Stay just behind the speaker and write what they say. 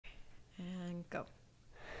Go.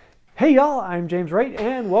 Hey y'all, I'm James Wright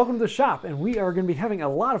and welcome to the shop, and we are going to be having a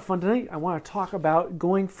lot of fun tonight. I want to talk about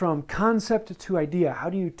going from concept to idea. How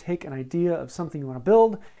do you take an idea of something you want to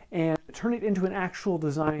build and turn it into an actual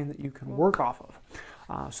design that you can work off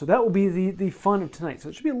of? So that will be the fun of tonight. So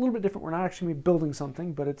it should be a little bit different. We're not actually going to be building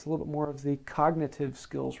something, but it's a little bit more of the cognitive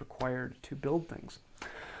skills required to build things.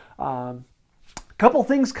 Couple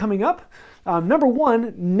things coming up. Number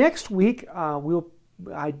one, next week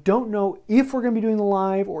I don't know if we're going to be doing the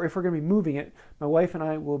live or if we're going to be moving it. My wife and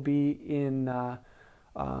I will be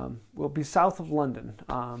we'll be south of London,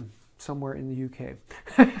 somewhere in the UK.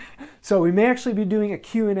 So we may actually be doing a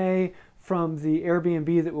Q&A from the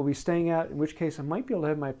Airbnb that we'll be staying at, in which case I might be able to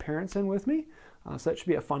have my parents in with me. So that should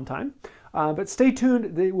be a fun time. But stay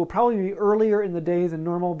tuned. They will probably be earlier in the day than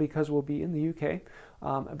normal because we'll be in the UK.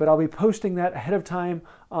 But I'll be posting that ahead of time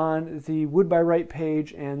on the Wood by Wright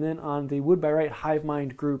page and then on the Wood by Wright Hive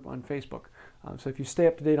Mind group on Facebook. So if you stay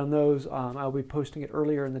up to date on those, I'll be posting it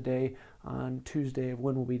earlier in the day on Tuesday of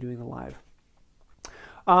when we'll be doing the live.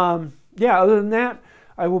 Yeah, other than that,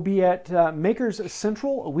 I will be at Makers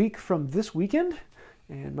Central a week from this weekend.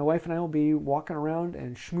 And my wife and I will be walking around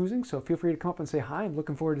and schmoozing, so feel free to come up and say hi. I'm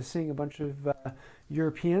looking forward to seeing a bunch of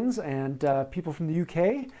Europeans and people from the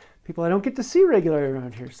UK, people I don't get to see regularly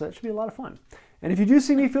around here, so that should be a lot of fun. And if you do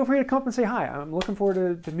see me, feel free to come up and say hi. I'm looking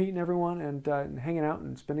forward to meeting everyone and hanging out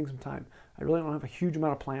and spending some time. I really don't have a huge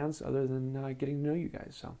amount of plans other than getting to know you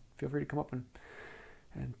guys, so feel free to come up and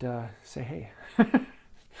say hey.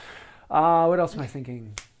 What else am I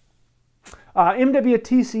thinking?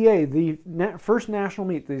 MWTCA, the first national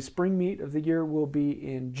meet, the spring meet of the year, will be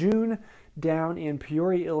in June down in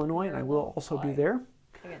Peoria, Illinois, and I will also be there.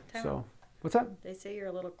 So, what's that? They say you're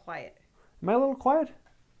a little quiet. Am I a little quiet?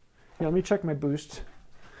 Yeah, let me check my boost.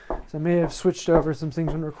 So I may have switched over some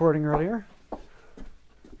things when recording earlier.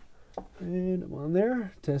 And I'm on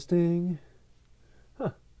there, testing. Huh,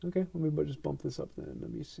 okay, let me just bump this up then.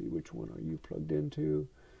 Let me see, which one are you plugged into?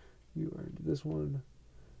 You are into this one.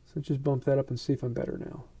 So just bump that up and see if I'm better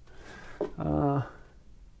now.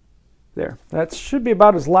 There. That should be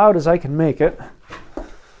about as loud as I can make it.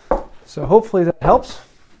 So hopefully that helps.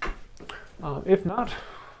 If not,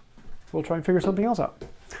 we'll try and figure something else out.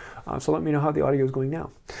 So let me know how the audio is going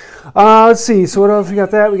now. Let's see. So what else? We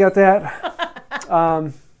got that. We got that.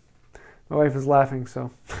 My wife is laughing,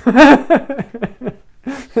 so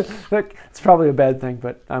it's probably a bad thing,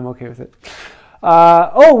 but I'm okay with it.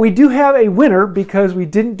 Oh, we do have a winner because we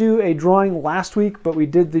didn't do a drawing last week, but we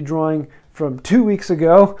did the drawing from 2 weeks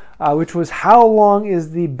ago, which was how long is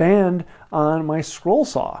the band on my scroll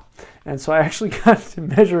saw. And so I actually got to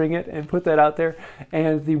measuring it and put that out there.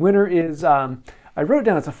 And the winner is, I wrote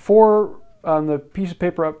down, it's a 4 on the piece of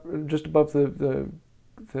paper up just above the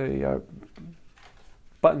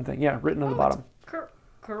button thing. Yeah, written on the bottom.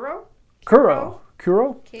 Kuro? Kuro.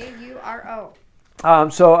 Kuro? K-U-R-O.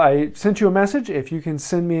 So I sent you a message. If you can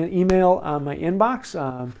send me an email on my inbox,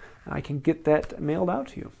 I can get that mailed out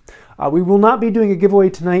to you. We will not be doing a giveaway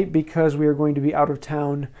tonight because we are going to be out of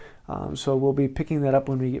town. So we'll be picking that up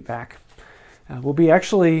when we get back. We'll be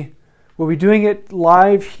doing it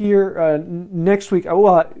live here next week.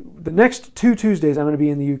 Well, the next 2 Tuesdays I'm going to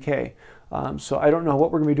be in the UK. So I don't know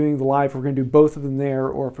what we're going to be doing the live. We're going to do both of them there,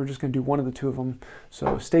 or if we're just going to do one of the 2 of them.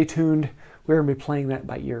 So stay tuned. We're going to be playing that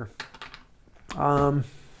by ear.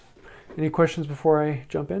 Any questions before I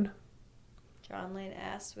jump in? John Lane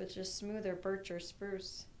asks, which is smoother, birch or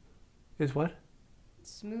spruce? Is what?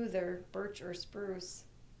 Smoother, birch or spruce?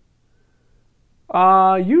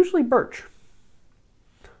 Usually birch.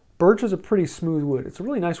 Birch is a pretty smooth wood. It's a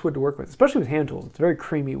really nice wood to work with, especially with hand tools. It's a very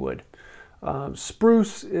creamy wood.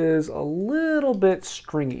 Spruce is a little bit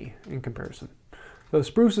stringy in comparison. So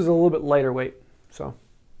spruce is a little bit lighter weight. So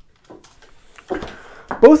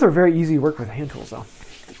both are very easy to work with hand tools, though.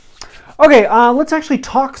 Okay, let's actually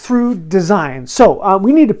talk through design. So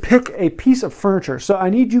we need to pick a piece of furniture. So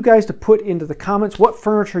I need you guys to put into the comments what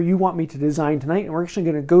furniture you want me to design tonight. And we're actually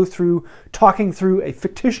going to go through talking through a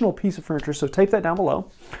fictional piece of furniture. So type that down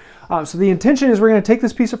below. So the intention is we're going to take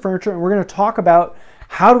this piece of furniture and we're going to talk about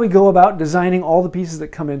how do we go about designing all the pieces that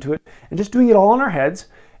come into it and just doing it all in our heads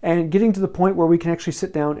and getting to the point where we can actually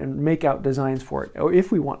sit down and make out designs for it. Or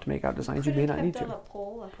if we want to make out designs, you may not need to. Done a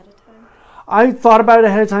poll ahead of time? I thought about it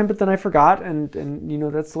ahead of time, but then I forgot, and you know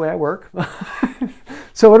that's the way I work.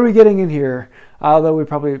 So what are we getting in here? Although we're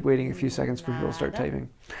probably waiting a few seconds for people to start typing.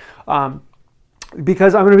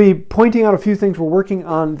 Because I'm going to be pointing out a few things. We're working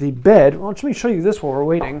on the bed. Well, let me show you this while we're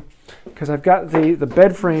waiting, because I've got the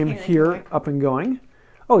bed frame here up and going.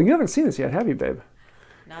 Oh, you haven't seen this yet, have you, babe?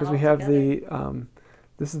 Because we have the,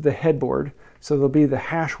 this is the headboard. So there'll be the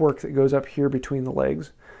hash work that goes up here between the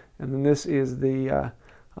legs, and then this is the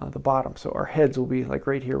bottom. So our heads will be like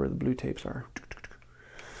right here where the blue tapes are.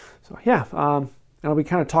 So yeah, and I'll be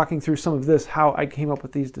kind of talking through some of this, how I came up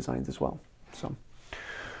with these designs as well. So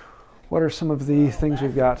what are some of the things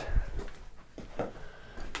we've got?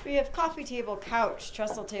 We have coffee table, couch,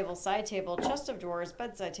 trestle table, side table, chest of drawers,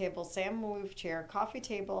 bedside table, Sam move chair, coffee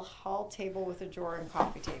table, hall table with a drawer, and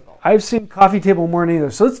coffee table. I've seen coffee table more than either.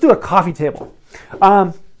 So let's do a coffee table.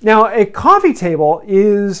 Now a coffee table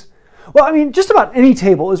is, well, I mean, just about any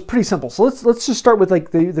table is pretty simple. So let's just start with like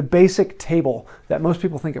the basic table that most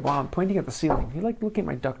people think of. Wow, I'm pointing at the ceiling. You like looking at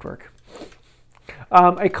my ductwork.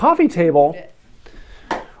 A coffee table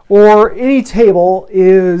or any table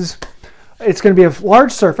is, it's going to be a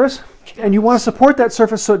large surface, and you want to support that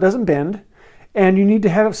surface so it doesn't bend, and you need to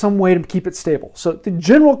have some way to keep it stable. So the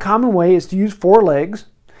general common way is to use 4 legs,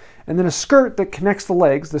 and then a skirt that connects the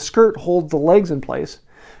legs. The skirt holds the legs in place,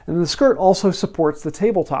 and then the skirt also supports the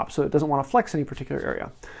tabletop, so it doesn't want to flex any particular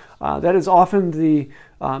area. That is often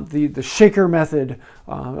the shaker method,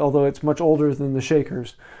 although it's much older than the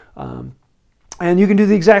shakers. And you can do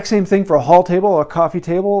the exact same thing for a hall table, a coffee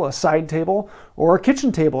table, a side table, or a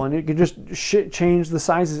kitchen table, and you can just change the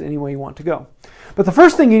sizes any way you want to go. But the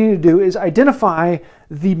first thing you need to do is identify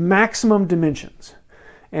the maximum dimensions.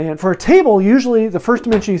 And for a table, usually the first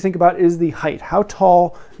dimension you think about is the height. How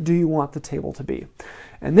tall do you want the table to be?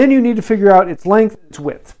 And then you need to figure out its length, its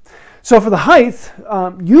width. So for the height,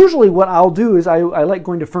 usually what I'll do is I like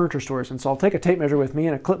going to furniture stores, and so I'll take a tape measure with me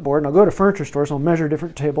and a clipboard, and I'll go to furniture stores and I'll measure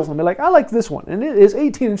different tables, and I'll be like, I like this one, and it is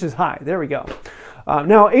 18 inches high. There we go.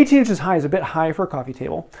 Now 18 inches high is a bit high for a coffee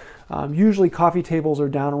table. Usually coffee tables are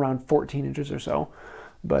down around 14 inches or so,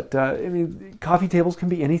 but I mean, coffee tables can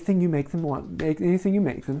be anything you make them anything you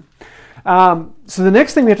make them. So the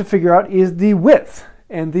next thing we have to figure out is the width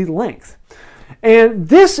and the length. And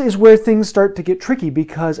this is where things start to get tricky,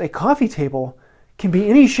 because a coffee table can be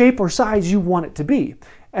any shape or size you want it to be.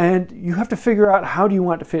 And you have to figure out how do you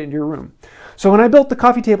want it to fit into your room. So when I built the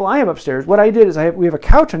coffee table I have upstairs, what I did is we have a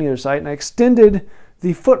couch on either side, and I extended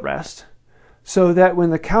the footrest so that when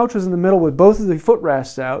the couch was in the middle with both of the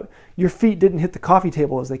footrests out, your feet didn't hit the coffee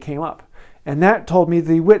table as they came up. And that told me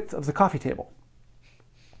the width of the coffee table.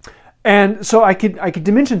 And so I could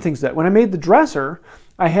dimension things that. When I made the dresser,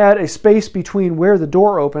 I had a space between where the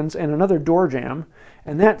door opens and another door jamb,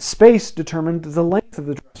 and that space determined the length of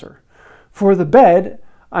the dresser. For the bed,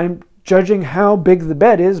 I'm judging how big the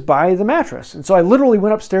bed is by the mattress. And so I literally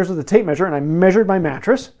went upstairs with a tape measure and I measured my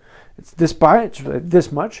mattress. It's this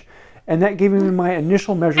much, and that gave me my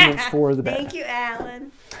initial measurements for the bed. Thank you,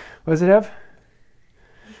 Alan. What does it have?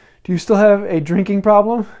 Do you still have a drinking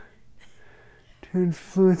problem? To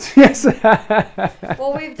influence, yes.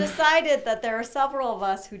 Well, we've decided that there are several of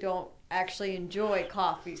us who don't actually enjoy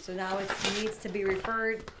coffee, so now it needs to be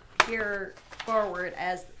referred here forward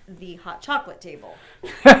as the hot chocolate table.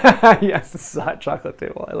 Yes, this is a hot chocolate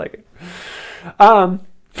table. I like it.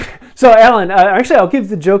 So Alan, actually I'll give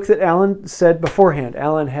the joke that Alan said beforehand.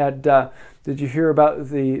 Alan had, did you hear about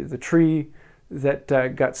the tree that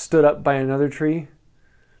got stood up by another tree?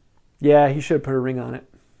 Yeah, he should have put a ring on it.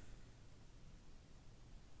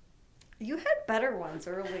 You had better ones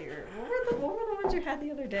earlier. What were the ones you had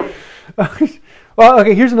the other day? Well,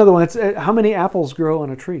 okay, here's another one. It's how many apples grow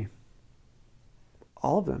on a tree?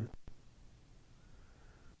 All of them.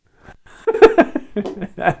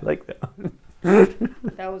 I like that one.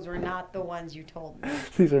 Those were not the ones you told me.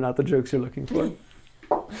 These are not the jokes you're looking for.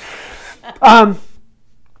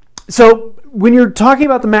 So when you're talking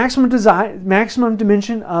about the maximum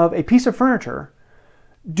dimension of a piece of furniture,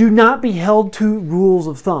 do not be held to rules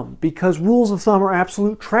of thumb, because rules of thumb are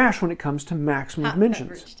absolute trash when it comes to maximum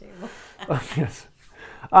dimensions. Yes.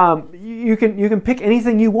 You can pick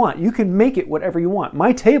anything you want. You can make it whatever you want.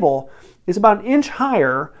 My table is about an inch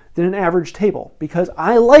higher than an average table because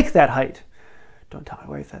I like that height. Don't tell my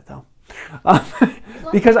wife that though.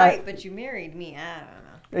 Because but you married me. I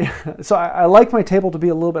don't know. So I like my table to be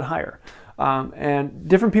a little bit higher. And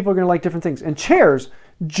different people are going to like different things. And chairs,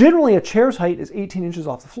 generally a chair's height is 18 inches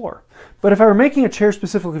off the floor. But if I were making a chair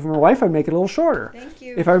specifically for my wife, I'd make it a little shorter. Thank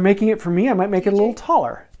you. If I were making it for me, I might make it a little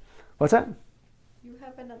taller. What's that?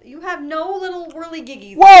 You have no little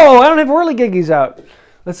whirly-giggies. Whoa, I don't have whirly-giggies out.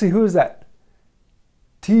 Let's see, who is that?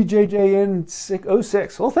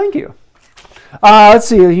 TJJN06. Well, thank you. Let's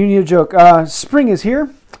see, you need a joke. Spring is here.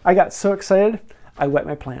 I got so excited, I wet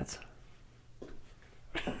my plants.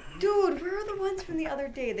 Dude, where are the ones from the other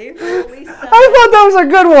day? They really suck. I thought that was a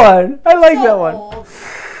good one. I like that one. Old.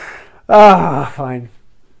 Fine.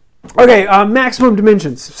 Okay, maximum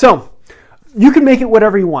dimensions. So, you can make it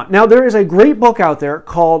whatever you want. Now, there is a great book out there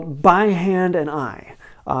called By Hand and Eye.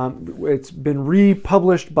 It's been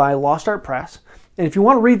republished by Lost Art Press. And if you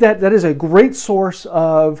want to read that, that is a great source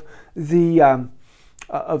of the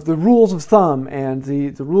rules of thumb and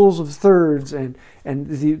the rules of thirds and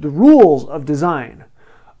the rules of design.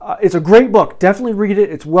 It's a great book. Definitely read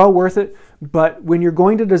it. It's well worth it. But when you're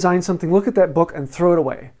going to design something, look at that book and throw it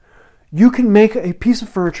away. You can make a piece of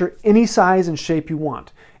furniture any size and shape you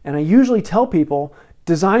want. And I usually tell people,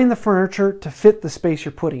 design the furniture to fit the space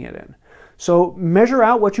you're putting it in. So measure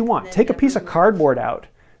out what you want. Take a piece of cardboard out,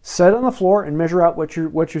 set it on the floor and measure out what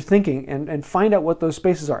you're thinking and find out what those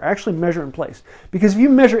spaces are. Actually measure in place. Because if you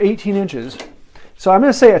measure 18 inches, so I'm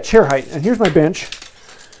going to say a chair height, and here's my bench,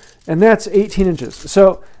 and that's 18 inches.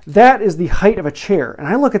 So that is the height of a chair. And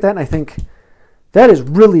I look at that and I think, that is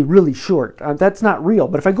really, really short. That's not real.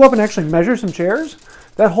 But if I go up and actually measure some chairs,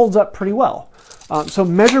 that holds up pretty well. So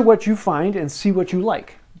measure what you find and see what you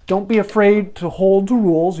like. Don't be afraid to hold to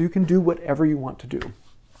rules. You can do whatever you want to do.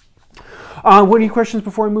 Any questions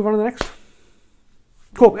before we move on to the next?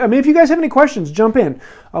 Cool. I mean, if you guys have any questions, jump in.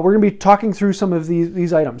 We're going to be talking through some of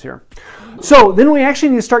these items here. So then we actually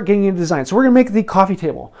need to start getting into design. So we're going to make the coffee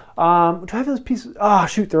table. Do I have those pieces? Ah,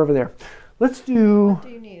 shoot, they're over there. Let's do... What do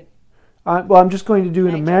you need? Well, I'm just going to do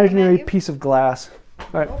an imaginary piece of glass. All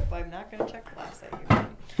right. Nope, I'm not going to check glass at you.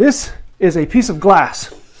 This is a piece of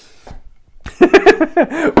glass.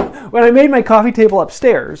 When I made my coffee table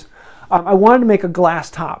upstairs, I wanted to make a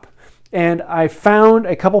glass top. And I found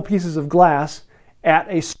a couple pieces of glass at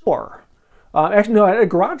a store. Actually, no, at a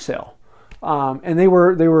garage sale. And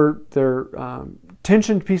they're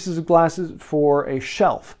tensioned pieces of glasses for a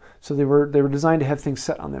shelf. So they were designed to have things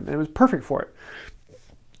set on them. And it was perfect for it.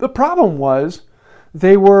 The problem was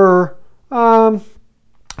they were, I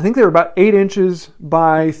think they were about 8 inches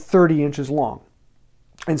by 30 inches long.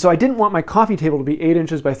 And so I didn't want my coffee table to be 8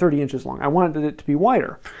 inches by 30 inches long. I wanted it to be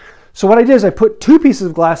wider. So what I did is I put 2 pieces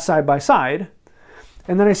of glass side by side,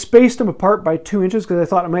 and then I spaced them apart by 2 inches because I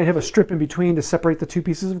thought I might have a strip in between to separate the 2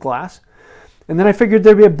 pieces of glass. And then I figured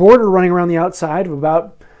there'd be a border running around the outside of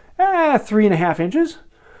about 3.5 inches.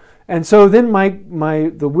 And so then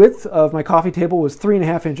the width of my coffee table was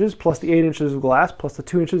 3.5 inches plus the 8 inches of glass plus the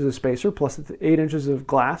 2 inches of spacer plus the 8 inches of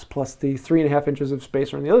glass plus the 3.5 inches of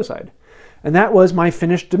spacer on the other side. And that was my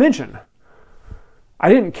finished dimension. I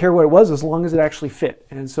didn't care what it was as long as it actually fit.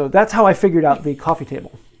 And so that's how I figured out the coffee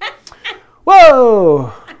table.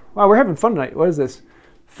 Whoa! Wow, we're having fun tonight. What is this?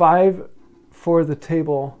 5 for the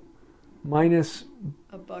table minus...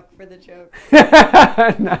 $1 for the joke.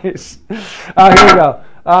 Nice. Here we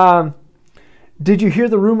go. Did you hear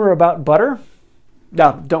the rumor about butter?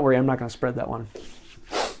 No, don't worry. I'm not going to spread that one.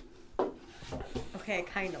 Okay, I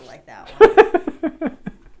kind of like that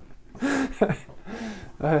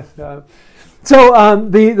one. So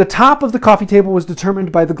the top of the coffee table was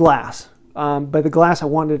determined by the glass. By the glass I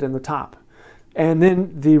wanted in the top. And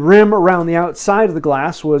then the rim around the outside of the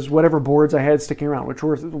glass was whatever boards I had sticking around, which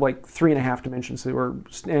were like 3.5 dimensions. They were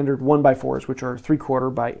standard 1x4s, which are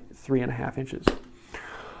 3/4 by 3.5 inches.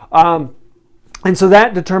 And so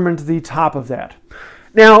that determined the top of that.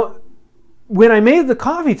 Now, when I made the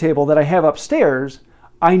coffee table that I have upstairs,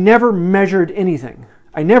 I never measured anything.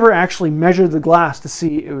 I never actually measured the glass to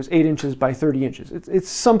see it was 8 inches by 30 inches. It's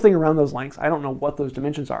something around those lengths. I don't know what those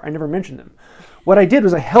dimensions are. I never mentioned them. What I did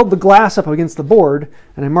was I held the glass up against the board,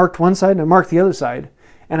 and I marked one side and I marked the other side,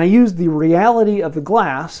 and I used the reality of the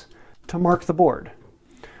glass to mark the board.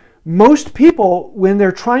 Most people, when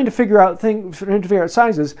they're trying to figure out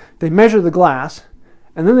sizes, they measure the glass,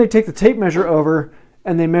 and then they take the tape measure over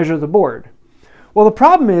and they measure the board. Well, the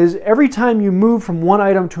problem is every time you move from one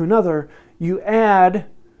item to another, you add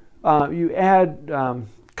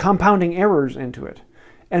compounding errors into it.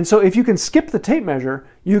 And so if you can skip the tape measure,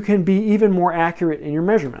 you can be even more accurate in your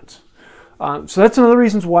measurements. So that's another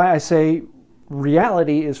reason why I say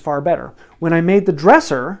reality is far better. When I made the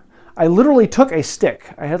dresser, I literally took a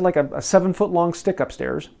stick. I had like a 7-foot long stick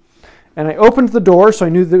upstairs. And I opened the door so I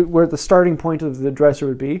knew where the starting point of the dresser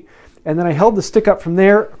would be. And then I held the stick up from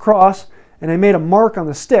there across, and I made a mark on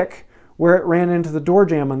the stick where it ran into the door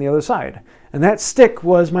jamb on the other side. And that stick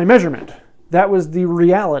was my measurement. That was the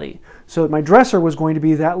reality. So my dresser was going to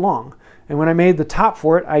be that long. And when I made the top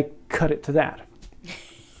for it, I cut it to that.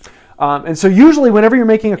 And so usually whenever you're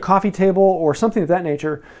making a coffee table or something of that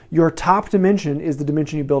nature, your top dimension is the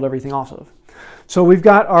dimension you build everything off of. So we've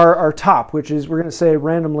got our top, which is, we're going to say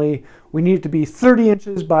randomly, we need it to be 30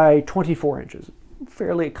 inches by 24 inches.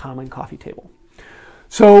 Fairly common coffee table.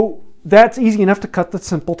 So that's easy enough to cut the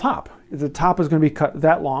simple top. The top is going to be cut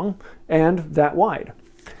that long and that wide.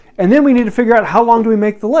 And then we need to figure out how long do we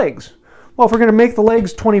make the legs. Well, if we're going to make the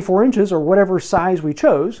legs 24 inches or whatever size we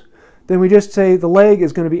chose, then we just say the leg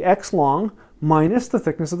is going to be X long minus the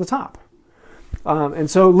thickness of the top. And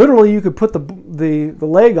so literally you could put the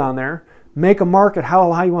leg on there, make a mark at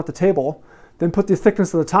how high you want the table, then put the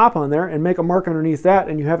thickness of the top on there and make a mark underneath that,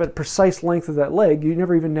 and you have a precise length of that leg. You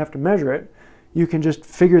never even have to measure it. You can just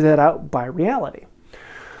figure that out by reality.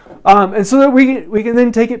 And so that we can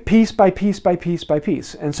then take it piece by piece by piece by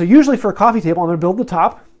piece. And so usually for a coffee table, I'm going to build the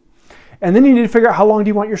top, and then you need to figure out how long do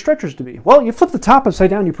you want your stretchers to be. Well, you flip the top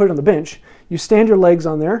upside down, you put it on the bench, you stand your legs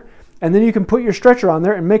on there, and then you can put your stretcher on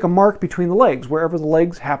there and make a mark between the legs, wherever the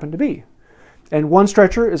legs happen to be. And one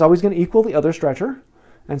stretcher is always going to equal the other stretcher.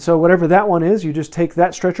 And so whatever that one is, you just take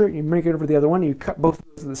that stretcher, you make it over the other one, and you cut both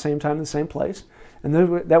at the same time in the same place. And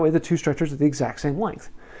that way the two stretchers are the exact same length.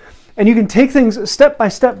 And you can take things step by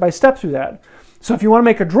step by step through that. So if you want to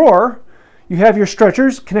make a drawer, you have your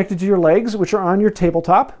stretchers connected to your legs, which are on your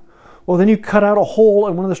tabletop. Well, then you cut out a hole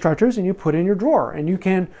in one of the stretchers and you put in your drawer. And you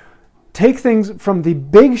can take things from the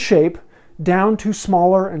big shape down to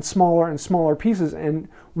smaller and smaller and smaller pieces and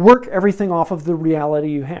work everything off of the reality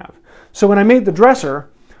you have. So when I made the dresser,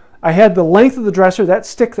 I had the length of the dresser, that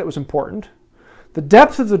stick that was important. The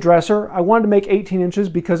depth of the dresser, I wanted to make 18 inches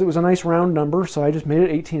because it was a nice round number, so I just made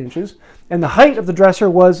it 18 inches. And the height of the dresser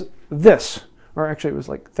was this, or actually it was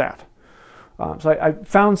like that. So I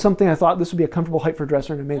found something, I thought this would be a comfortable height for a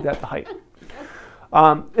dresser, and I made that the height.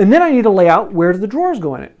 And then I need to lay out where do the drawers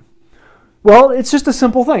go in it. Well, it's just a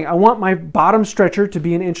simple thing. I want my bottom stretcher to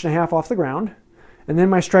be 1.5 inches off the ground, and then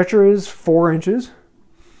my stretcher is 4 inches.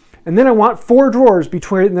 And then I want 4 drawers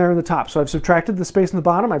between there and the top. So I've subtracted the space in the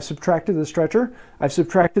bottom, I've subtracted the stretcher, I've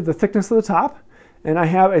subtracted the thickness of the top, and I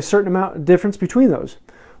have a certain amount of difference between those.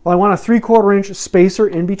 Well, I want a 3/4 inch spacer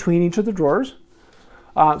in between each of the drawers.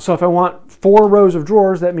 So if I want 4 rows of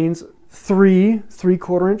drawers, that means 3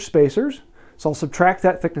 3/4 inch spacers. So I'll subtract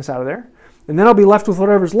that thickness out of there. And then I'll be left with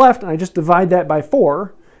whatever's left, and I just divide that by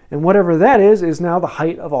 4. And whatever that is now the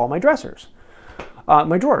height of all my dressers.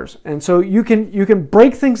 My drawers. And so you can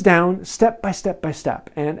break things down step by step by step.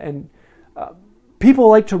 And people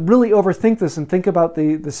like to really overthink this and think about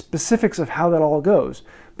the specifics of how that all goes.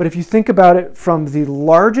 But if you think about it from the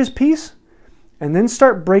largest piece and then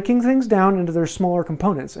start breaking things down into their smaller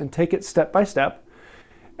components and take it step by step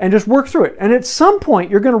and just work through it. And at some point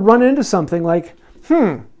you're going to run into something like,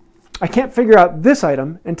 I can't figure out this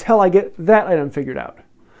item until I get that item figured out.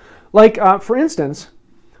 Like, for instance,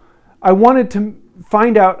 I wanted to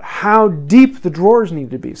find out how deep the drawers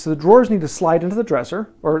need to be. So the drawers need to slide into the dresser,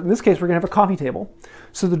 or in this case, we're going to have a coffee table.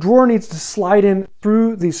 So the drawer needs to slide in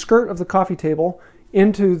through the skirt of the coffee table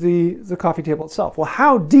into the coffee table itself. Well,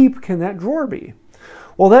 how deep can that drawer be?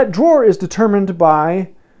 Well, that drawer is determined by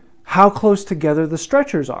how close together the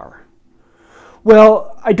stretchers are.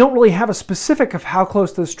 Well, I don't really have a specific of how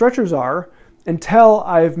close the stretchers are until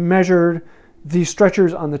I've measured the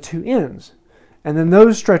stretchers on the 2 ends. And then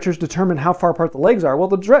those stretchers determine how far apart the legs are. Well,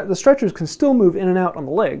 the stretchers can still move in and out on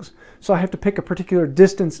the legs, so I have to pick a particular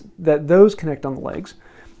distance that those connect on the legs.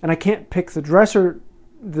 And I can't pick the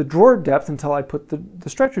drawer depth until I put the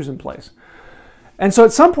stretchers in place. And so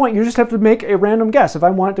at some point, you just have to make a random guess if I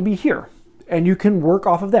want it to be here. And you can work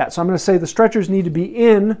off of that. So I'm going to say the stretchers need to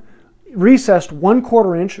be recessed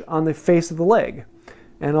 1/4 inch on the face of the leg.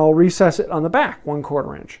 And I'll recess it on the back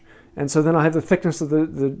 1/4 inch. And so then I'll have the thickness of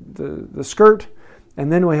the skirt, and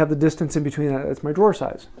then we have the distance in between that. That's my drawer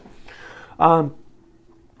size.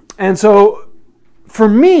 And so for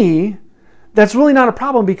me, that's really not a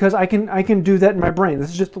problem because I can do that in my brain.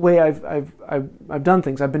 This is just the way I've done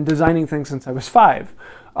things. I've been designing things since I was 5.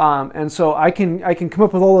 And so I can come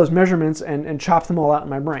up with all those measurements and chop them all out in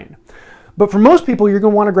my brain. But for most people, you're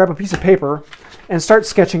going to want to grab a piece of paper and start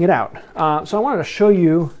sketching it out. So I wanted to show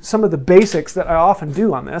you some of the basics that I often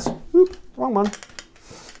do on this. Oop, wrong one.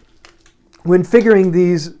 When figuring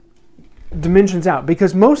these dimensions out.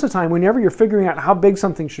 Because most of the time, whenever you're figuring out how big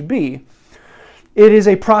something should be, it is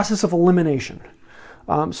a process of elimination.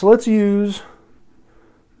 So let's use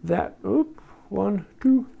that. Oop, 1,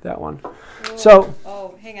 2, that one. Whoa. So.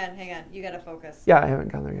 Oh, hang on. You got to focus. Yeah, I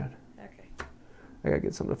haven't gone there yet. Okay. I got to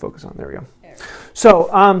get something to focus on. There we go.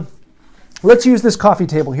 So let's use this coffee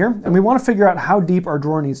table here, and we want to figure out how deep our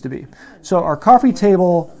drawer needs to be. So our coffee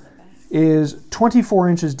table is 24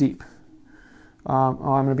 inches deep. I'm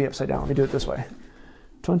going to be upside down. Let me do it this way.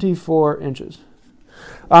 24 inches.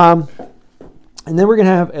 And then we're going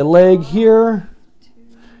to have a leg here,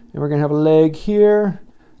 and we're going to have a leg here.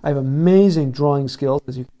 I have amazing drawing skills,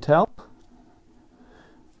 as you can tell.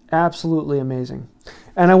 Absolutely amazing.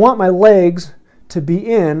 And I want my legs to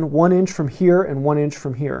be in 1 inch from here and 1 inch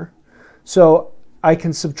from here. So I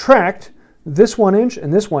can subtract this 1 inch,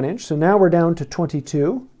 and this 1 inch. So now we're down to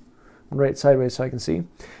 22. I'll write it sideways so I can see.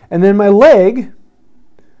 And then my leg,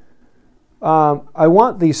 I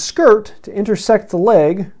want the skirt to intersect the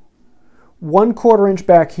leg 1/4 inch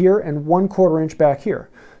back here and 1/4 inch back here.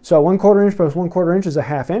 So 1/4 inch plus 1/4 inch is a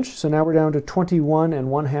 1/2 inch. So now we're down to 21 and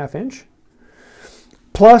 1/2 inch.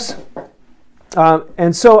 Plus,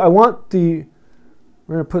 and so I want the,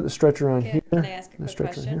 we're going to put the stretcher on here. Can I ask a quick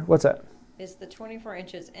question? Here. What's that? Is the 24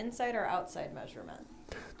 inches inside or outside measurement?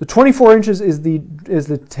 The 24 inches is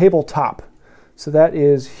the tabletop. So that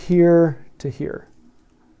is here to here.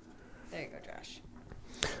 There you go, Josh.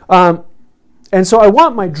 And so I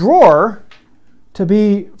want my drawer to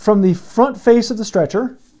be from the front face of the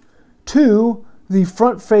stretcher to the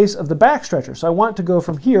front face of the back stretcher. So I want to go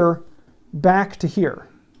from here back to here.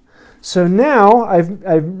 So now I've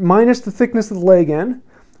minused the thickness of the leg end,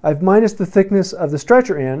 I've minused the thickness of the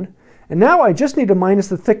stretcher end, and now I just need to minus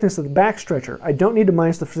the thickness of the back stretcher. I don't need to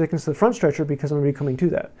minus the thickness of the front stretcher because I'm going to be coming to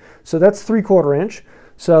that. So that's 3/4 inch.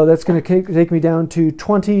 So that's going to take me down to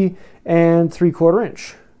 20 and 3/4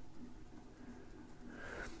 inch.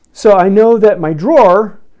 So I know that my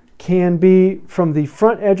drawer can be from the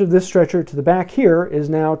front edge of this stretcher to the back here is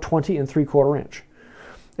now 20 and 3/4 inch.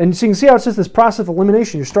 And so you can see how it's just this process of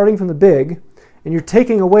elimination. You're starting from the big, and you're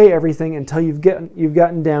taking away everything until you've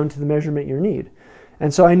gotten down to the measurement you need.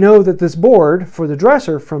 And so I know that this board for the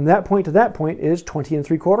dresser from that point to that point is 20 and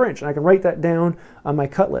 3/4 inch. And I can write that down on my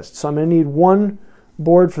cut list. So I'm going to need one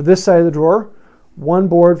board for this side of the drawer, one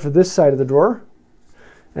board for this side of the drawer.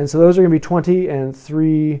 And so those are going to be 20 and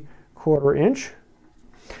 3/4 inch.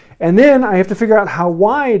 And then I have to figure out how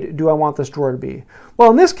wide do I want this drawer to be.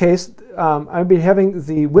 Well, in this case, I'd be having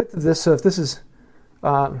the width of this. So if this is,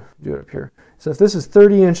 do it up here. So if this is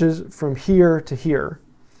 30 inches from here to here,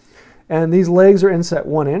 and these legs are inset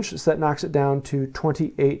 1 inch, so that knocks it down to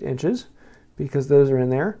 28 inches because those are in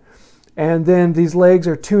there. And then these legs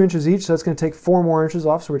are 2 inches each, so that's going to take 4 more inches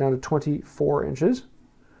off, so we're down to 24 inches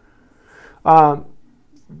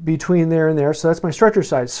between there and there. So that's my stretcher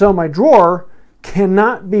size. So my drawer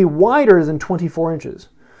cannot be wider than 24 inches.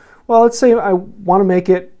 Well, let's say I want to make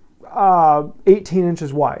it 18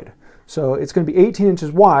 inches wide. So it's going to be 18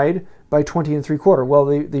 inches wide by 20 and 3/4. Well,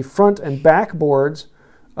 the front and back boards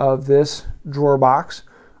of this drawer box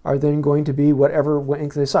are then going to be whatever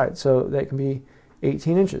length they decide. So that can be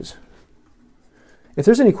 18 inches. If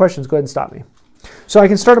there's any questions, go ahead and stop me. So I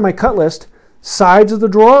can start on my cut list. Sides of the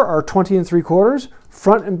drawer are 20 and 3/4.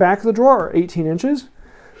 Front and back of the drawer are 18 inches.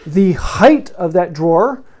 The height of that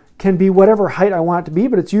drawer can be whatever height I want it to be,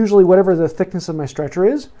 but it's usually whatever the thickness of my stretcher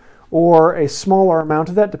is, or a smaller amount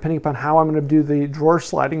of that, depending upon how I'm going to do the drawer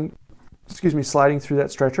sliding through that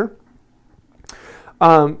stretcher.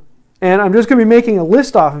 And I'm just going to be making a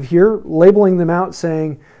list off of here, labeling them out,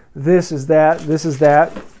 saying this is that,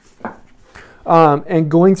 and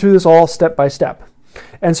going through this all step by step.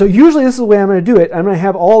 And so usually this is the way I'm going to do it. I'm going to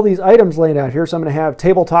have all these items laid out here. So I'm going to have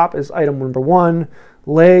tabletop is item number 1,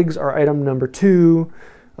 legs are item number 2,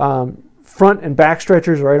 front and back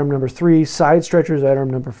stretchers are item number 3, side stretchers are item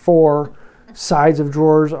number 4, sides of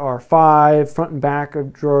drawers are 5, front and back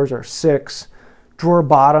of drawers are 6, drawer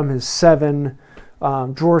bottom is 7,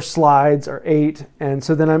 drawer slides are 8, and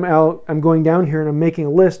so then I'm going down here and I'm making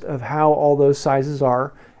a list of how all those sizes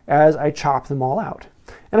are as I chop them all out.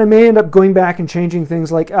 And I may end up going back and changing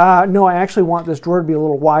things like, no, I actually want this drawer to be a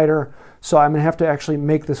little wider, so I'm going to have to actually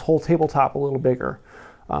make this whole tabletop a little bigger.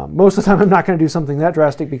 Most of the time I'm not going to do something that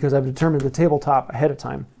drastic because I've determined the tabletop ahead of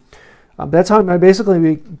time. That's how I'm going to basically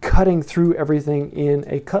be cutting through everything in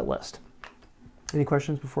a cut list. Any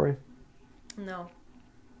questions before I? No.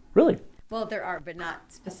 Really? Well, there are, but not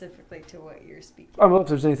specifically to what you're speaking. I don't know if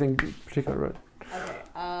there's anything particular, right? Okay,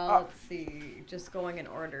 let's see. Just going in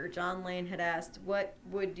order. John Lane had asked, what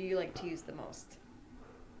wood do you like to use the most?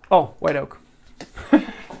 Oh, white oak.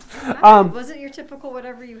 Wasn't your typical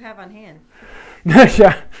whatever you have on hand?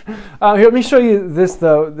 Yeah. Here, let me show you this,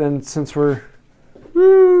 though, then, since we're...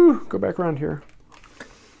 go back around here.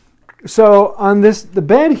 So on the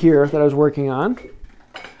bed here that I was working on,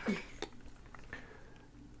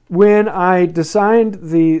 when I designed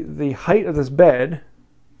the height of this bed,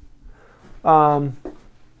 so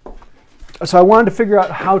I wanted to figure out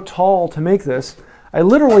how tall to make this. I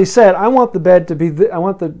literally said, I want the bed to be, I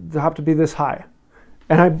want the top to be this high.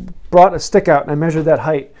 And I brought a stick out and I measured that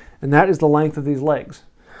height, and that is the length of these legs.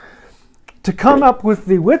 To come up with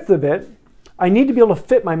the width of it, I need to be able to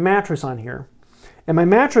fit my mattress on here. And my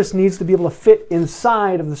mattress needs to be able to fit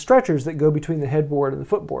inside of the stretchers that go between the headboard and the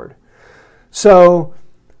footboard. So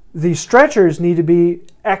the stretchers need to be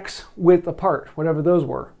X width apart, whatever those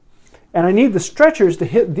were. And I need the stretchers to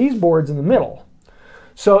hit these boards in the middle.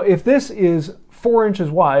 So if this is 4 inches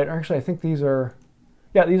wide, or actually I think these are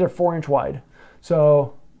 4 inch wide.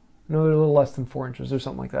 So no, they're a little less than 4 inches or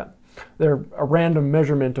something like that. They're a random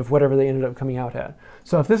measurement of whatever they ended up coming out at.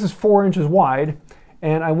 So if this is 4 inches wide,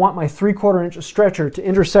 and I want my 3/4 inch stretcher to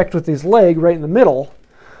intersect with this leg right in the middle,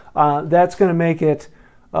 that's going to make it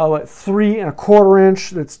 3 1/4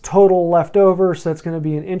 inch. That's total left over, so that's going to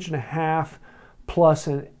be 1.5 inches plus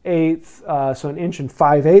 1/8, so 1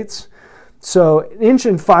 5/8 inches. So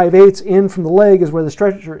 1 5/8 inches in from the leg is where the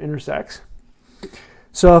stretcher intersects.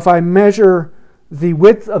 So if I measure the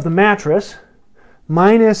width of the mattress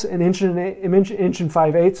minus 1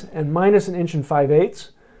 5/8 inches and minus 1 5/8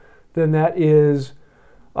 inches, then that is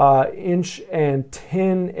 1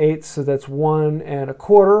 10/8 inches, so that's 1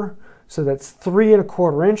 1/4. So that's 3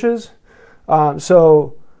 1/4 inches.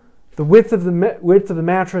 So the width of the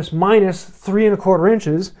mattress minus 3 1/4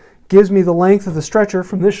 inches gives me the length of the stretcher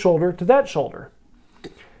from this shoulder to that shoulder.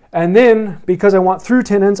 And then, because I want through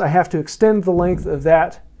tenons, I have to extend the length of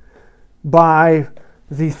that by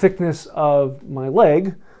the thickness of my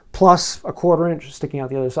leg plus 1/4 inch sticking out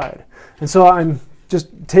the other side. And so I'm just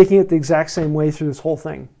taking it the exact same way through this whole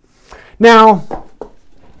thing. Now,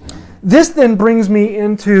 this then brings me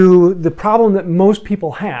into the problem that most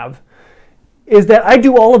people have, is that I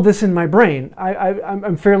do all of this in my brain.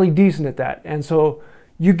 I'm fairly decent at that. And so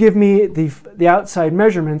you give me the outside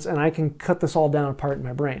measurements and I can cut this all down apart in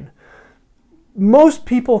my brain. Most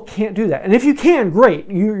people can't do that. And if you can, great.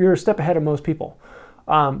 You're a step ahead of most people.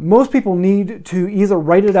 Most people need to either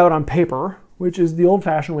write it out on paper, which is the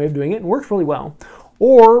old-fashioned way of doing it and works really well,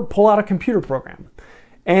 or pull out a computer program.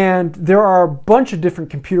 And there are a bunch of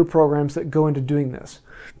different computer programs that go into doing this.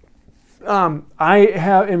 I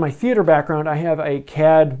have, in my theater background, I have a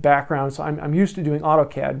CAD background, so I'm used to doing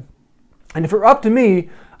AutoCAD. And if it were up to me,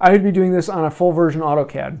 I would be doing this on a full version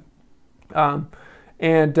AutoCAD.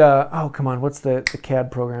 Oh, come on, what's the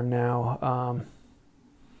CAD program now?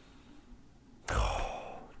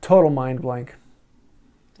 Total mind blank.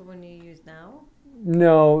 The one you use now?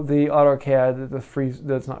 No, the AutoCAD, the free,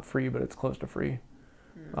 that's not free, but it's close to free.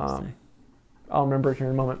 I'll remember it here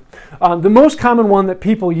in a moment. The most common one that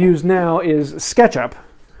people use now is SketchUp,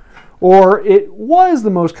 or it was the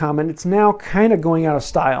most common. It's now kind of going out of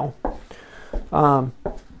style.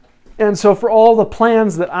 And so for all the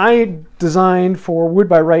plans that I designed for Wood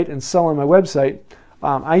by Wright and sell on my website,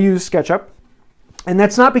 I use SketchUp. And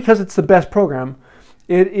that's not because it's the best program.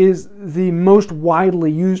 It is the most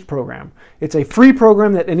widely used program. It's a free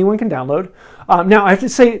program that anyone can download. Now, I have to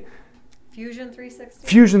say, Fusion 360?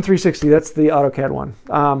 Fusion 360, that's the AutoCAD one.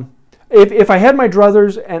 If I had my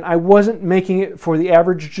druthers and I wasn't making it for the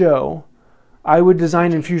average Joe, I would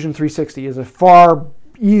design in Fusion 360. It's a far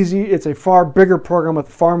bigger program with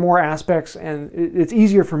far more aspects, and it's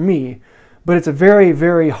easier for me, but it's a very,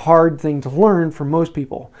 very hard thing to learn for most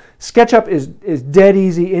people. SketchUp is dead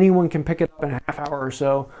easy. Anyone can pick it up in a half hour or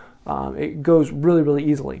so. It goes really, really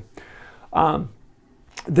easily.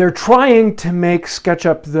 They're trying to make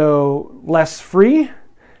SketchUp, though, less free,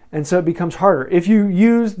 and so it becomes harder. If you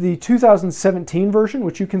use the 2017 version,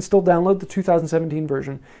 which you can still download the 2017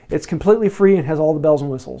 version, it's completely free and has all the bells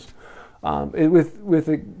and whistles,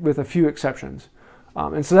 with a few exceptions.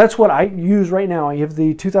 And so that's what I use right now. I have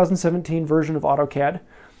the 2017 version of AutoCAD.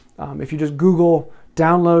 If you just Google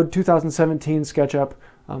download 2017 SketchUp,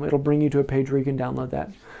 it'll bring you to a page where you can download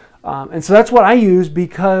that. And so that's what I use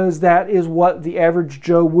because that is what the average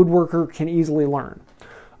Joe woodworker can easily learn.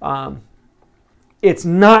 It's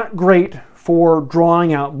not great for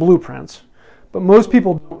drawing out blueprints, but most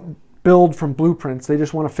people don't build from blueprints. They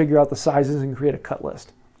just want to figure out the sizes and create a cut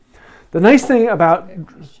list. The nice thing about...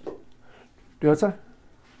 What's that?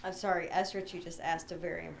 I'm sorry, Ritchie just asked a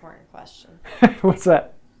very important question. What's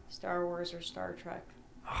that? Star Wars or Star Trek?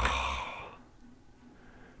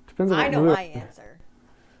 Depends on I know my answer.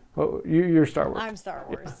 Oh, you're Star Wars. I'm Star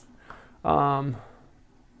Wars. Yeah.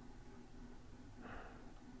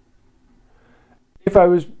 If I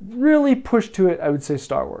was really pushed to it, I would say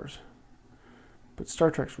Star Wars. But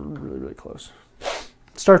Star Trek's really, really close.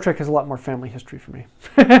 Star Trek has a lot more family history for me.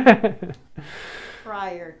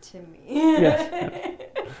 Prior to me. Yes.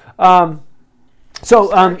 Yeah.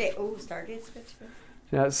 Stargate's good too.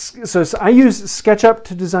 Yeah, so I use SketchUp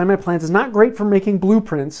to design my plans. It's not great for making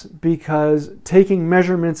blueprints because taking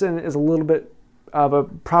measurements in it is a little bit of a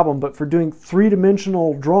problem, but for doing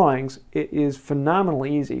three-dimensional drawings, it is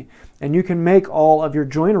phenomenally easy. And you can make all of your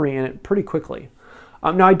joinery in it pretty quickly.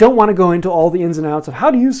 Now, I don't want to go into all the ins and outs of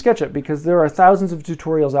how to use SketchUp because there are thousands of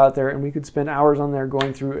tutorials out there and we could spend hours on there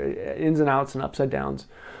going through ins and outs and upside downs.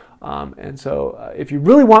 And so if you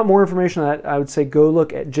really want more information on that, I would say go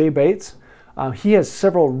look at Jay Bates. He has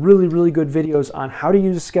several really, really good videos on how to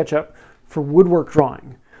use SketchUp for woodwork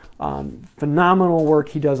drawing. Phenomenal work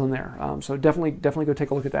he does on there. So definitely go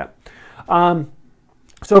take a look at that.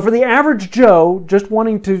 So for the average Joe, just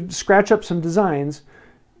wanting to scratch up some designs,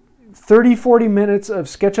 30-40 minutes of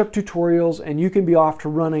SketchUp tutorials and you can be off to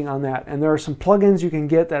running on that. And there are some plugins you can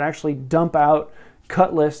get that actually dump out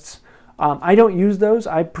cut lists. I don't use those.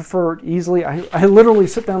 I prefer easily. I literally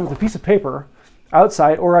sit down with a piece of paper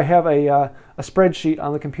outside, or I have a spreadsheet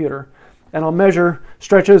on the computer, and I'll measure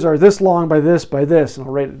stretches are this long by this, and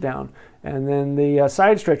I'll write it down. And then the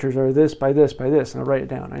side stretchers are this by this, and I'll write it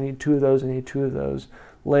down. I need 2 of those, I need 2 of those.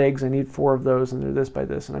 Legs, I need 4 of those, and they're this by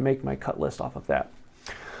this, and I make my cut list off of that.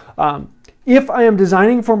 If I am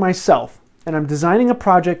designing for myself, and I'm designing a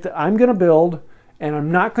project that I'm going to build, and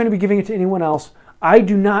I'm not going to be giving it to anyone else, I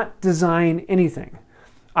do not design anything.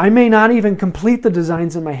 I may not even complete the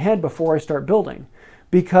designs in my head before I start building,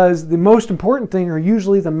 because the most important thing are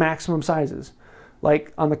usually the maximum sizes.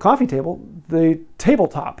 Like on the coffee table, the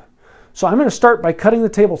tabletop. So I'm going to start by cutting the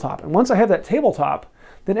tabletop, and once I have that tabletop,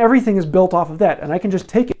 then everything is built off of that, and I can just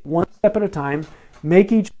take it one step at a time,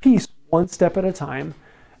 make each piece one step at a time,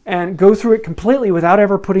 and go through it completely without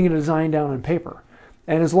ever putting a design down on paper.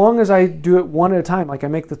 And as long as I do it one at a time, like I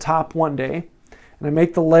make the top one day, and I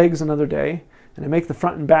make the legs another day, and I make the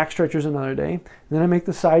front and back stretchers another day, and then I make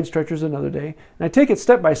the side stretchers another day, and I take it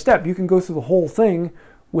step by step. You can go through the whole thing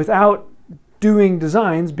without doing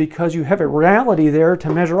designs because you have a reality there to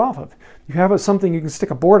measure off of. You have something you can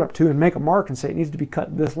stick a board up to and make a mark and say it needs to be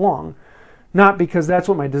cut this long. Not because that's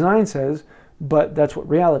what my design says, but that's what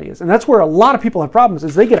reality is. And that's where a lot of people have problems,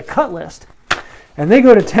 is they get a cut list and they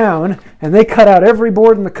go to town and they cut out every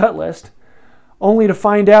board in the cut list, only to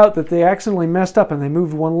find out that they accidentally messed up and they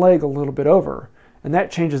moved one leg a little bit over. And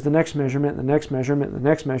that changes the next measurement, the next measurement, the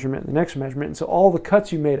next measurement, the next measurement. And so all the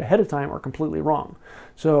cuts you made ahead of time are completely wrong.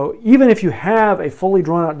 So even if you have a fully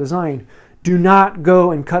drawn out design, do not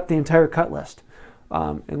go and cut the entire cut list.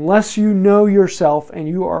 Unless you know yourself and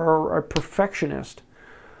you are a perfectionist,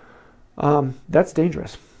 that's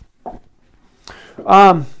dangerous.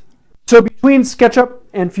 So between SketchUp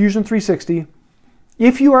and Fusion 360,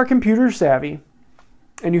 if you are computer savvy,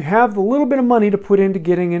 and you have the little bit of money to put into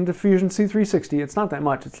getting into Fusion C360, it's not that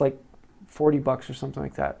much. It's like $40 or something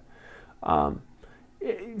like that.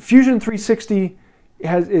 Fusion 360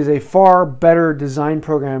 is a far better design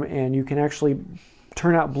program, and you can actually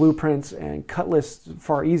turn out blueprints and cut lists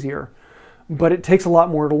far easier. But it takes a lot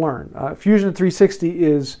more to learn. Fusion 360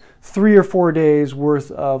 is 3 or 4 days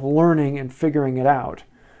worth of learning and figuring it out,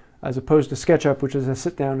 as opposed to SketchUp, which is a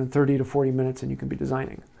sit down in 30 to 40 minutes and you can be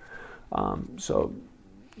designing. So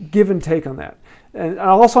give and take on that. And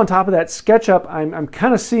also on top of that, SketchUp, I'm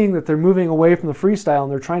kind of seeing that they're moving away from the freestyle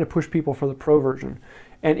and they're trying to push people for the pro version.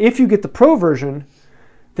 And if you get the pro version,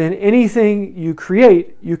 then anything you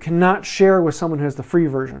create, you cannot share with someone who has the free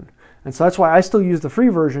version. And so that's why I still use the free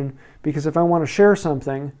version, because if I want to share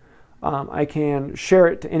something, I can share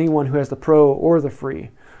it to anyone who has the pro or the free.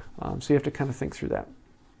 So you have to kind of think through that.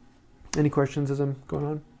 Any questions as I'm going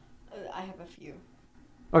on? I have a few.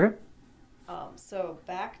 Okay. So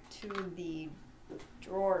back to the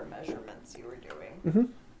drawer measurements you were doing.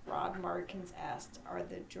 Mm-hmm. Rod Markins asked, are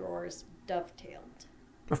the drawers dovetailed?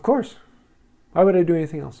 Of course. Why would I do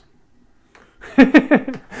anything else?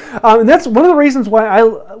 And that's one of the reasons why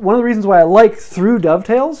I like through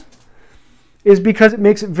dovetails, is because it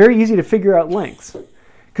makes it very easy to figure out lengths.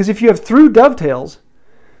 Because if you have through dovetails,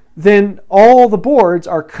 then all the boards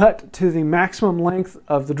are cut to the maximum length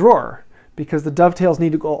of the drawer, because the dovetails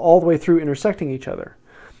need to go all the way through, intersecting each other.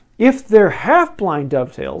 If they're half-blind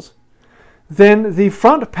dovetails, then the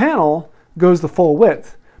front panel goes the full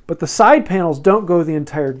width, but the side panels don't go the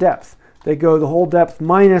entire depth. They go the whole depth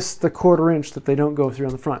minus the 1/4 inch that they don't go through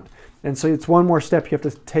on the front. And so it's one more step you have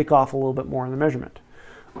to take off a little bit more in the measurement.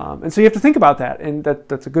 And so you have to think about that, and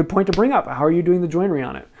that's a good point to bring up. How are you doing the joinery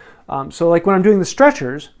on it? So like when I'm doing the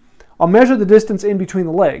stretchers, I'll measure the distance in between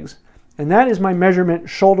the legs, and that is my measurement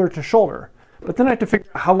shoulder to shoulder. But then I have to figure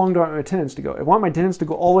out how long do I want my tendons to go. I want my tendons to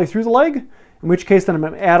go all the way through the leg, in which case then I'm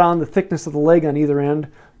going to add on the thickness of the leg on either end,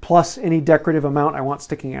 plus any decorative amount I want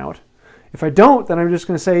sticking out. If I don't, then I'm just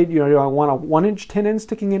going to say, do I want a 1-inch tenon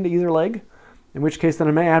sticking into either leg? In which case then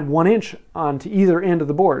I'm going to add 1 inch onto either end of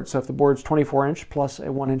the board. So if the board's 24-inch plus a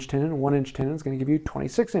 1-inch tenon, a 1-inch tenon is going to give you a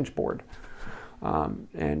 26-inch board.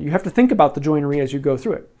 And you have to think about the joinery as you go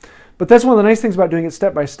through it. But that's one of the nice things about doing it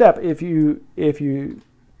step by step. If you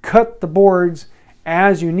cut the boards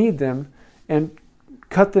as you need them and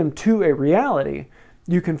cut them to a reality,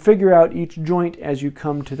 you can figure out each joint as you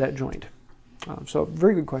come to that joint. So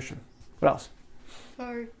very good question. What else?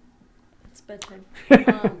 Sorry. It's bedtime.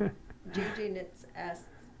 JJ Nitz asked,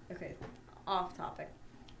 okay, off topic.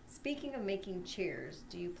 Speaking of making chairs,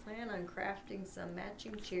 do you plan on crafting some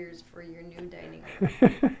matching chairs for your new dining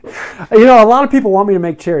room? You know, a lot of people want me to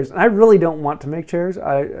make chairs, and I really don't want to make chairs.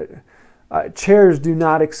 Chairs do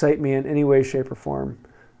not excite me in any way, shape, or form.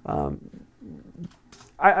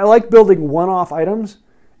 I like building one-off items,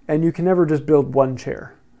 and you can never just build one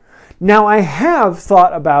chair. Now, I have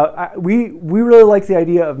thought about, we really like the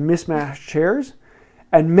idea of mismatched chairs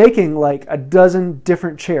and making like a dozen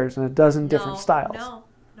different chairs and a dozen different styles. No.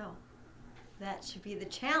 That should be the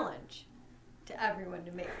challenge to everyone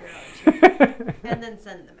to make their own chairs and then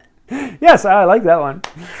send them in. Yes, I like that one.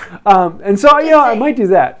 And so, I might do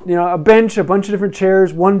that. You know, a bench, a bunch of different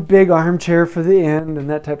chairs, one big armchair for the end, and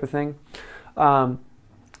that type of thing. I'm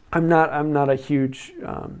not a huge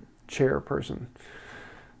chair person.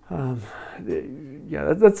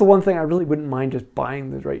 That's the one thing I really wouldn't mind, just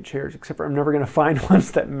buying the right chairs, except for I'm never going to find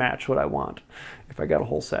ones that match what I want if I got a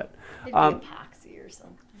whole set. It'd be epoxy or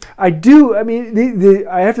something. I do. I mean,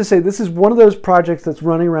 I have to say, this is one of those projects that's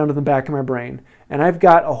running around in the back of my brain. And I've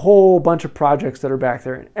got a whole bunch of projects that are back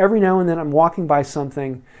there. And every now and then I'm walking by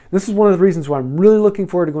something. This is one of the reasons why I'm really looking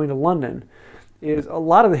forward to going to London, is a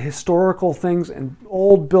lot of the historical things and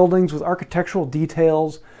old buildings with architectural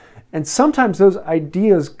details. And sometimes those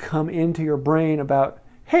ideas come into your brain about,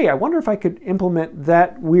 hey, I wonder if I could implement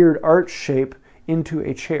that weird arch shape into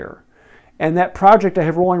a chair. And that project I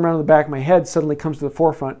have rolling around in the back of my head suddenly comes to the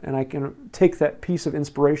forefront, and I can take that piece of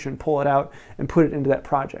inspiration, pull it out, and put it into that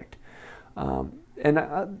project.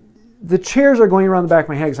 The chairs are going around the back of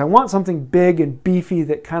my head because I want something big and beefy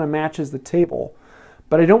that kind of matches the table,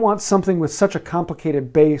 but I don't want something with such a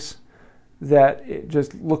complicated base that it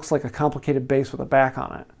just looks like a complicated base with a back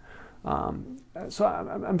on it. So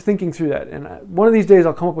I'm thinking through that, and one of these days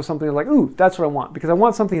I'll come up with something like, ooh, that's what I want, because I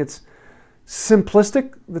want something that's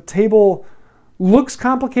simplistic. The table looks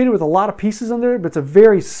complicated with a lot of pieces under it, but it's a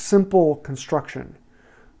very simple construction.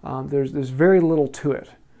 There's very little to it.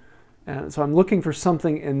 And so I'm looking for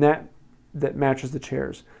something in that matches the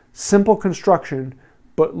chairs. Simple construction,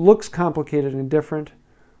 but looks complicated and different.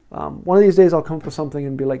 One of these days I'll come up with something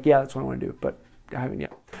and be like, yeah, that's what I want to do, but I haven't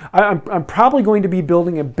yet. I'm probably going to be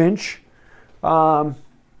building a bench. That'll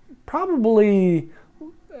probably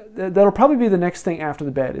be the next thing after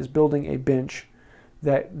the bed, is building a bench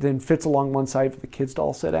that then fits along one side for the kids to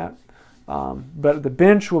all sit at. But the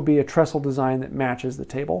bench will be a trestle design that matches the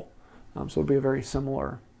table. So it'll be a very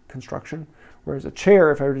similar construction. Whereas a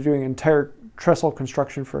chair, if I were doing an entire trestle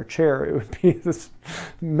construction for a chair, it would be this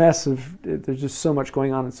mess of, there's just so much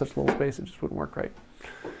going on in such a little space, it just wouldn't work right.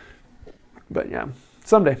 But yeah,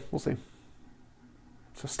 someday, we'll see.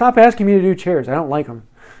 So stop asking me to do chairs. I don't like them.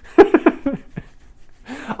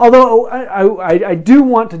 Although I do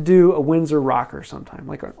want to do a Windsor rocker sometime,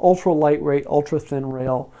 like an ultra lightweight, ultra thin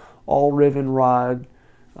rail, all riven rod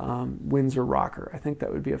Windsor rocker. I think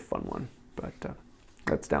that would be a fun one, but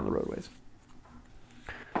that's down the roadways.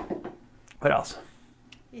 What else?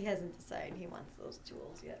 He hasn't decided he wants those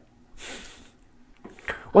tools yet.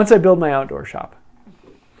 Once I build my outdoor shop.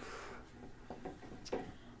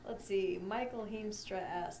 Let's see. Michael Heemstra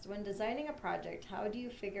asked, when designing a project, how do you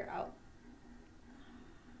figure out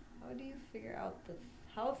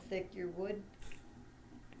how thick your wood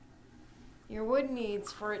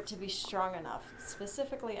needs for it to be strong enough?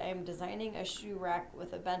 Specifically, I am designing a shoe rack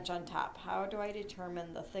with a bench on top. How do I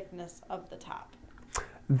determine the thickness of the top?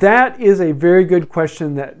 That is a very good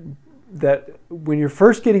question that when you're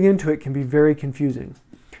first getting into it can be very confusing.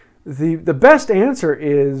 The best answer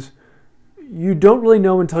is you don't really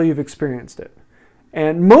know until you've experienced it.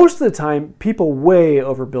 And most of the time, people way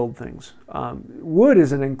overbuild things. Wood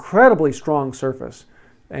is an incredibly strong surface,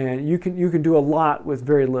 and you can do a lot with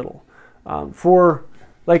very little. For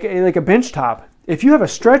like a bench top, if you have a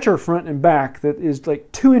stretcher front and back that is like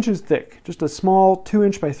 2 inches thick, just a small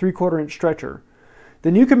 2-inch by 3/4 inch stretcher,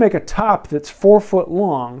 then you can make a top that's 4 foot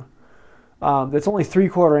long, that's only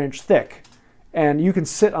 3/4 inch thick, and you can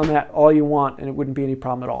sit on that all you want, and it wouldn't be any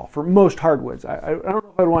problem at all. For most hardwoods, I don't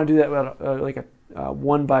know if I'd want to do that with like a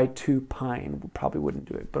 1x2 pine. Probably wouldn't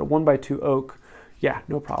do it, but a 1x2 oak, yeah,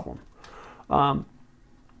 no problem. And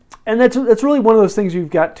that's really one of those things you've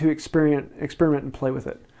got to experiment and play with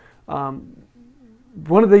it.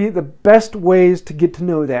 One of the best ways to get to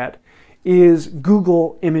know that is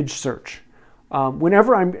Google image search.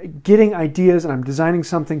 Whenever I'm getting ideas and I'm designing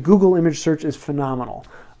something, Google image search is phenomenal.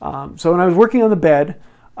 So when I was working on the bed,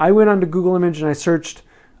 I went onto Google Image and I searched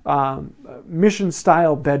mission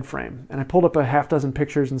style bed frame, and I pulled up a half dozen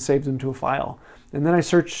pictures and saved them to a file. And then I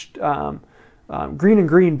searched green and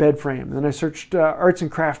green bed frame, and then I searched arts and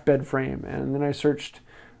craft bed frame, and then I searched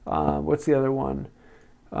what's the other one?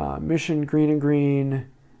 Mission green and green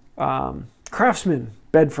craftsman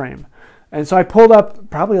bed frame. And so I pulled up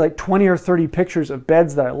probably like 20 or 30 pictures of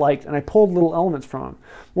beds that I liked, and I pulled little elements from them.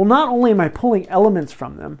 Well, not only am I pulling elements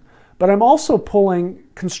from them, but I'm also pulling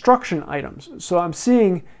construction items. So I'm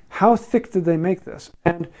seeing how thick did they make this.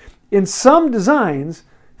 And in some designs,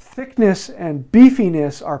 thickness and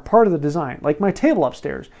beefiness are part of the design. Like my table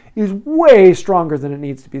upstairs is way stronger than it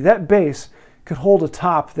needs to be. That base could hold a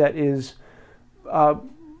top that is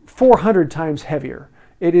 400 times heavier.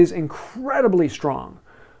 It is incredibly strong.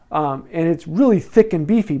 And it's really thick and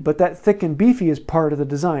beefy, but that thick and beefy is part of the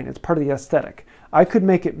design. It's part of the aesthetic. I could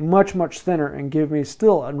make it much, much thinner and give me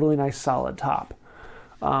still a really nice solid top.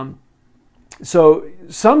 So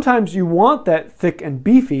sometimes you want that thick and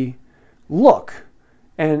beefy look,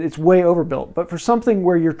 and it's way overbuilt. But for something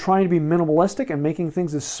where you're trying to be minimalistic and making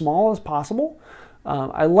things as small as possible,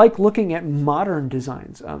 I like looking at modern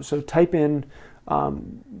designs. So type in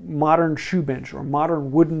modern shoe bench or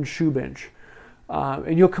modern wooden shoe bench.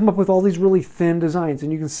 And you'll come up with all these really thin designs,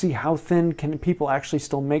 and you can see how thin can people actually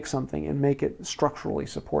still make something and make it structurally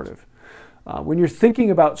supportive. When you're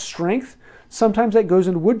thinking about strength, sometimes that goes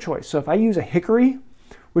into wood choice. So if I use a hickory,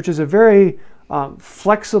 which is a very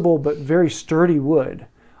flexible but very sturdy wood,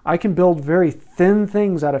 I can build very thin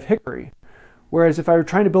things out of hickory. Whereas if I were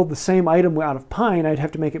trying to build the same item out of pine, I'd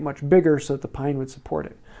have to make it much bigger so that the pine would support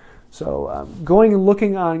it. So going and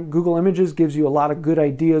looking on Google Images gives you a lot of good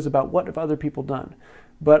ideas about what have other people done.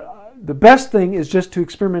 But the best thing is just to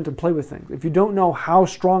experiment and play with things. If you don't know how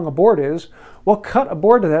strong a board is, well, cut a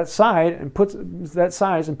board to that size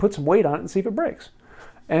and put some weight on it and see if it breaks.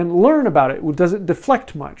 And learn about it. Does it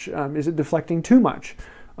deflect much? Is it deflecting too much?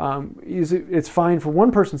 It's fine for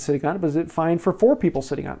one person sitting on it, but is it fine for 4 people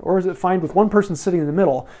sitting on it? Or is it fine with one person sitting in the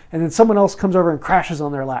middle and then someone else comes over and crashes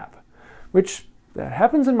on their lap? Which that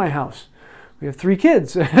happens in my house. We have 3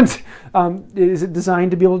 kids, and is it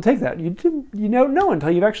designed to be able to take that? You don't know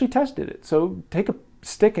until you've actually tested it. So take a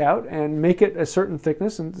stick out and make it a certain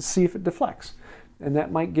thickness and see if it deflects. And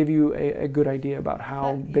that might give you a good idea about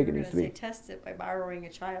how big it needs to be. Test it by borrowing a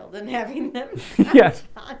child and having them. Yes.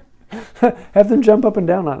 Have them jump up and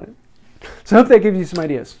down on it. So I hope that gives you some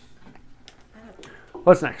ideas.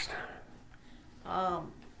 What's next?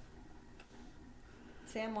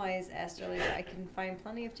 Samwise asked earlier, I can find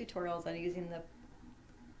plenty of tutorials on using the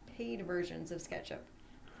paid versions of SketchUp.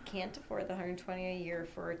 Can't afford the $120 a year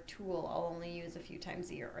for a tool I'll only use a few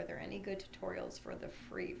times a year. Are there any good tutorials for the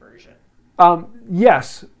free version?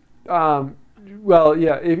 Yes. Well,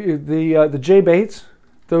 yeah. The J Bates,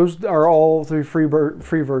 those are all the free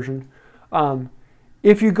version.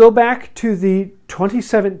 If you go back to the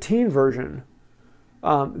 2017 version,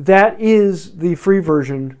 that is the free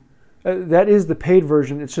version. That is the paid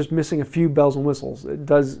version. It's just missing a few bells and whistles. It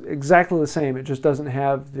does exactly the same. It just doesn't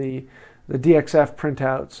have the DXF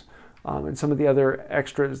printouts and some of the other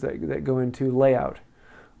extras that go into layout.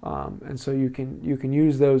 And so you can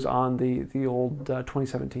use those on the old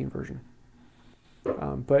 2017 version.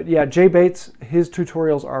 But yeah, Jay Bates, his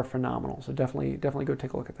tutorials are phenomenal. So definitely go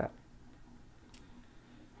take a look at that.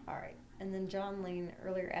 All right. And then John Lane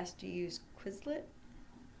earlier asked, do you use Quizlet?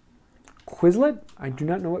 Quizlet? I do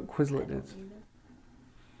not know what Quizlet is.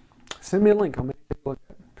 Send me a link. I'll make a look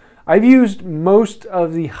at it. I've used most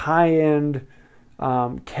of the high-end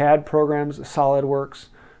CAD programs, SolidWorks,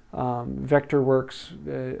 Vectorworks,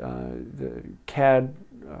 the CAD,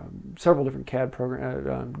 several different CAD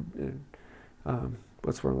programs.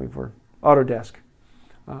 What's the word I'm looking for? Autodesk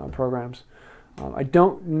programs. I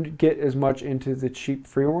don't get as much into the cheap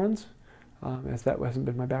free ones, as that hasn't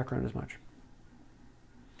been my background as much.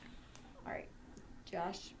 All right,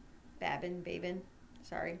 Josh, Babin,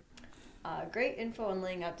 sorry. Great info on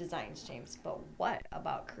laying out designs, James, but what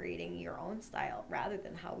about creating your own style rather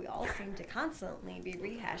than how we all seem to constantly be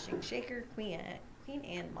rehashing Shaker, Queen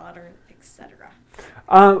Anne, Modern, etc.?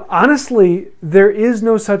 Honestly, there is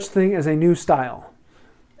no such thing as a new style.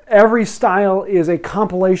 Every style is a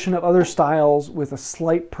compilation of other styles with a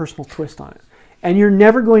slight personal twist on it. And you're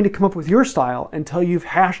never going to come up with your style until you've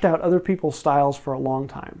hashed out other people's styles for a long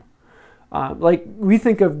time. Like we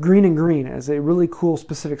think of green and green as a really cool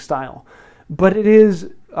specific style, but it is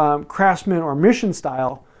craftsman or mission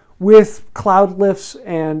style with cloud lifts,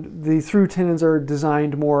 and the through tenons are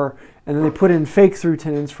designed more, and then they put in fake through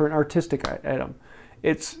tenons for an artistic item.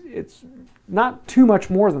 It's not too much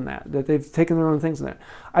more than that they've taken their own things in that.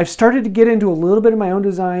 I've started to get into a little bit of my own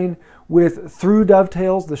design with through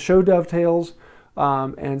dovetails, the show dovetails,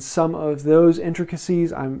 and some of those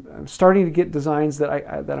intricacies. I'm starting to get designs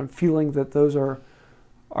that I'm feeling that those are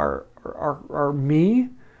me,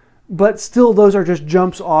 but still those are just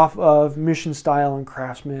jumps off of Mission Style and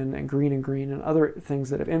Craftsman and Green and other things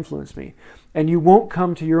that have influenced me. And you won't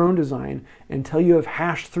come to your own design until you have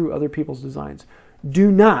hashed through other people's designs.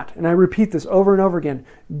 Do not, and I repeat this over and over again,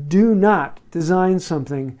 do not design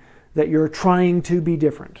something that you're trying to be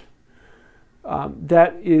different.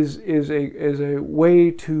 That is a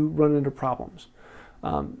way to run into problems.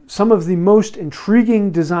 Some of the most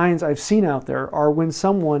intriguing designs I've seen out there are when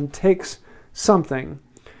someone takes something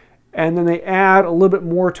and then they add a little bit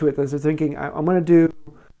more to it. That they're thinking, I'm going to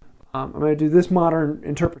do this modern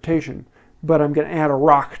interpretation, but I'm going to add a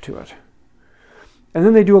rock to it. And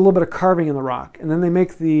then they do a little bit of carving in the rock, and then they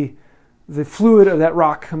make the fluid of that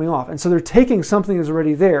rock coming off. And so they're taking something that's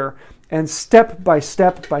already there, and step by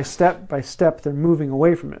step by step by step, they're moving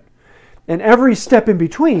away from it. And every step in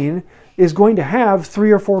between is going to have 3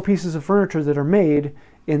 or 4 pieces of furniture that are made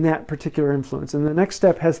in that particular influence. And the next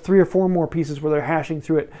step has 3 or 4 more pieces where they're hashing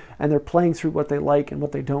through it, and they're playing through what they like and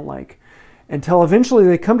what they don't like, until eventually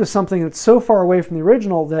they come to something that's so far away from the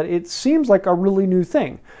original that it seems like a really new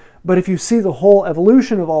thing. But if you see the whole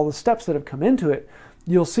evolution of all the steps that have come into it,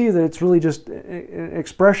 you'll see that it's really just an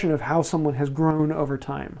expression of how someone has grown over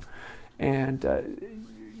time. And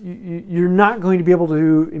you're not going to be able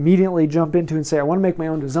to immediately jump into and say, I want to make my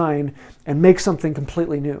own design and make something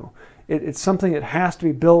completely new. It's something that has to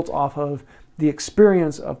be built off of the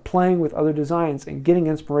experience of playing with other designs and getting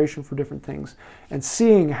inspiration for different things and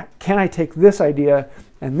seeing, can I take this idea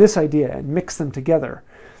and mix them together?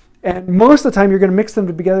 And most of the time you're going to mix them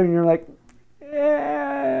together and you're like,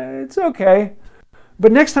 it's okay.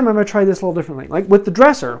 But next time I'm going to try this a little differently. Like with the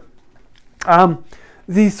dresser,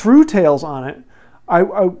 the through tails on it, I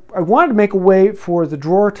wanted to make a way for the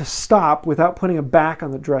drawer to stop without putting a back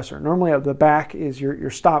on the dresser. Normally the back is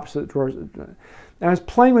your stop, so the drawers. And I was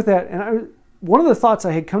playing with that, and one of the thoughts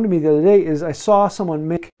I had come to me the other day is I saw someone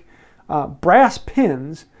make brass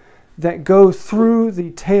pins that go through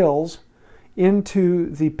the tails into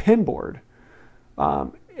the pin board,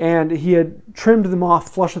 and he had trimmed them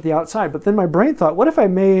off flush with the outside. But then my brain thought, what if I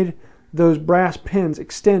made those brass pins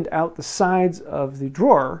extend out the sides of the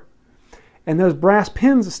drawer, and those brass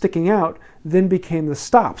pins sticking out then became the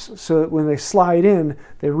stops, so that when they slide in,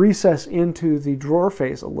 they recess into the drawer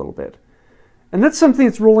face a little bit. And that's something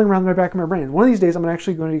that's rolling around the back of my brain. One of these days I'm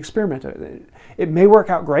actually going to experiment it. It may work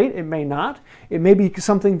out great, it may not. It may be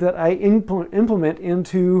something that I implement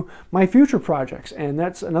into my future projects, and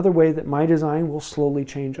that's another way that my design will slowly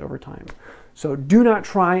change over time. So do not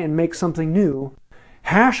try and make something new.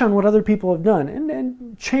 Hash on what other people have done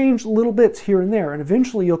and change little bits here and there, and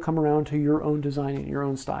eventually you'll come around to your own design and your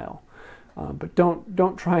own style. But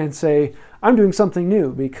don't try and say, I'm doing something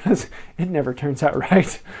new, because it never turns out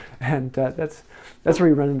right. And that's where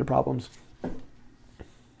you run into problems.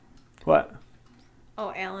 What?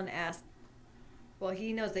 Oh, Alan asked, well,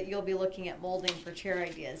 he knows that you'll be looking at molding for chair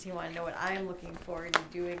ideas. He wanted to know what I'm looking forward to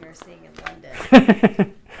doing or seeing in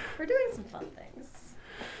London. We're doing some fun things.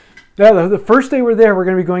 Yeah, the first day we're there, we're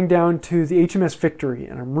going to be going down to the HMS Victory,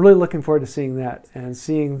 and I'm really looking forward to seeing that and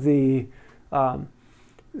seeing the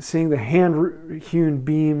hand-hewn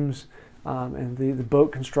beams and the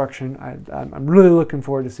boat construction. I'm really looking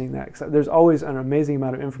forward to seeing that, because there's always an amazing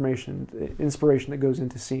amount of inspiration that goes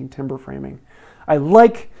into seeing timber framing. I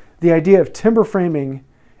like the idea of timber framing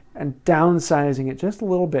and downsizing it just a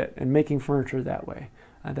little bit and making furniture that way.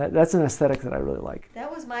 That's an aesthetic that I really like.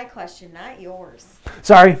 That was my question, not yours.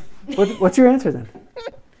 Sorry. What's your answer then?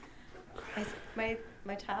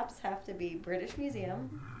 My tops have to be British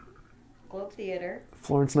Museum, Globe Theatre.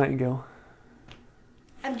 Florence Nightingale.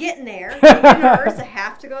 I'm getting there. Yours, I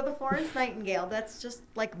have to go to the Florence Nightingale. That's just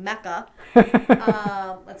like Mecca.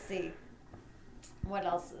 Let's see. What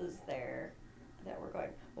else is there that we're going?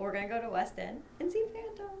 Well, we're going to go to West End and see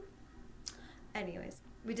Phantom. Anyways,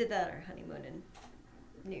 we did that on our honeymoon in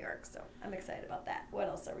New York, so I'm excited about that. What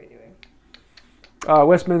else are we doing?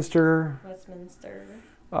 Westminster.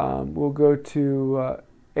 We'll go to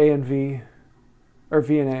A&V, or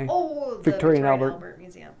V&A. Oh, the Victoria and Albert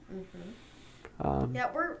Museum. Mm-hmm.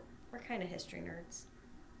 Yeah, we're kind of history nerds.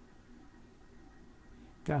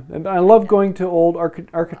 Yeah, and I love going to old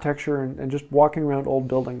architecture and just walking around old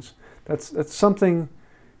buildings. That's something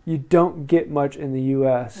you don't get much in the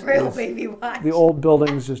U.S. Real baby watch. The old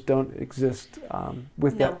buildings just don't exist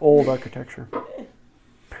with that old architecture.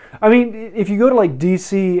 I mean, if you go to like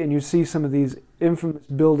D.C. and you see some of these infamous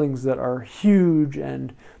buildings that are huge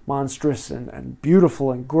and monstrous and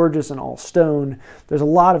beautiful and gorgeous and all stone. There's a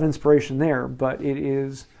lot of inspiration there, but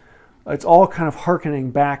it's all kind of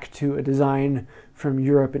hearkening back to a design from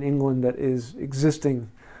Europe and England that is existing.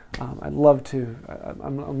 I'd love to.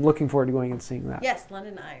 I'm looking forward to going and seeing that. Yes,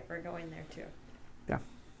 London and I, we're going there too. Yeah.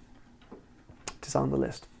 It's on the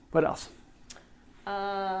list. What else?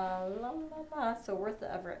 So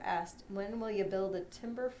Wortha Everett asked, when will you build a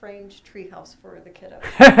timber-framed treehouse for the kiddos?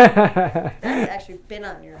 That's actually been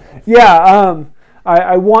on your list. Yeah,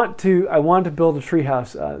 I want to build a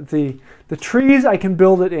treehouse. The trees I can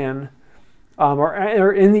build it in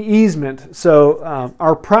are in the easement. So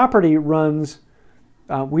our property runs.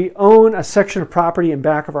 We own a section of property in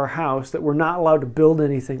back of our house that we're not allowed to build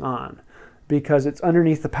anything on because it's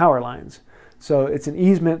underneath the power lines. So it's an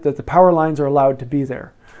easement that the power lines are allowed to be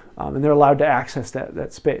there, and they're allowed to access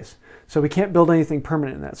that space. So we can't build anything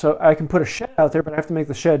permanent in that. So I can put a shed out there, but I have to make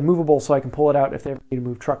the shed movable so I can pull it out if they ever need to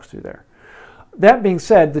move trucks through there. That being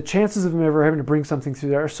said, the chances of them ever having to bring something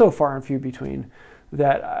through there are so far and few between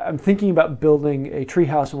that I'm thinking about building a tree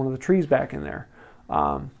house in one of the trees back in there.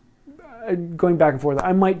 Going back and forth.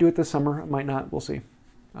 I might do it this summer. I might not. We'll see.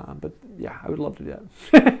 But yeah, I would love to do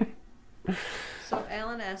that. So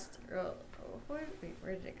Alan asked,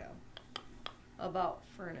 where did it go? About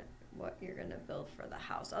furniture, what you're going to build for the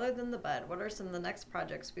house. Other than the bed, what are some of the next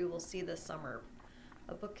projects we will see this summer?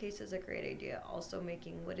 A bookcase is a great idea. Also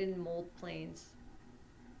making wooden mold planes,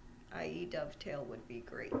 i.e. dovetail, would be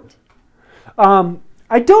great.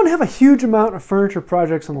 I don't have a huge amount of furniture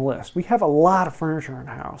projects on the list. We have a lot of furniture in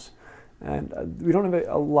the house, and we don't have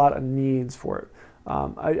a lot of needs for it.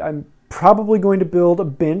 I'm probably going to build a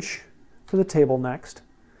bench for the table next.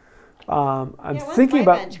 I'm thinking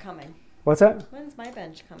about. When's my bench coming? What's that? When's my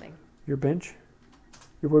bench coming? Your bench?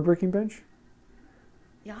 Your woodworking bench?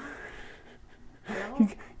 Yeah. No.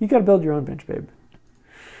 You got to build your own bench, babe.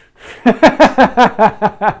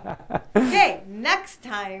 Okay, next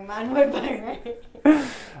time on Wood by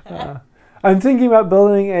Wright. I'm thinking about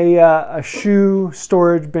building a shoe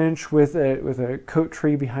storage bench with a coat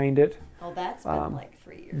tree behind it. Oh, that's been like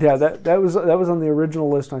 3 years. Yeah, that was on the original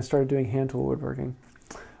list when I started doing hand tool woodworking.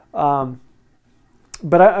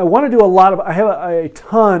 But I want to do I have a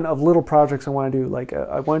ton of little projects I want to do. Like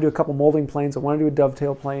I want to do a couple molding planes. I want to do a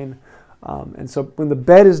dovetail plane. And so when the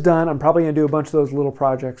bed is done, I'm probably going to do a bunch of those little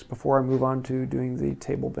projects before I move on to doing the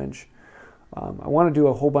table bench. I want to do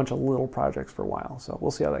a whole bunch of little projects for a while, so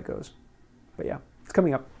we'll see how that goes. But yeah, it's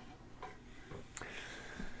coming up.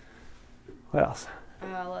 What else?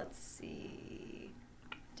 Let's see.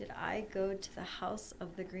 Did I go to the House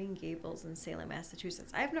of the Green Gables in Salem,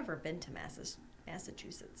 Massachusetts? I've never been to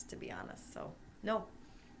Massachusetts, to be honest, so no.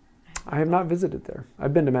 I have not visited there.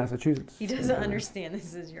 I've been to Massachusetts. He doesn't understand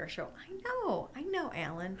this is your show. I know,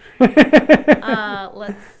 Alan.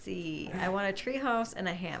 Let's see. I want a treehouse and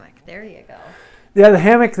a hammock. There you go. Yeah, the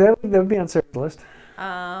hammock, that would be on Sarah's list.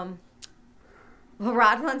 Well,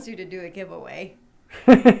 Rod wants you to do a giveaway.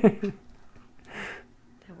 That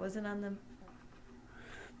wasn't on the...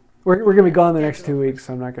 We're going to be gone the next 2 weeks,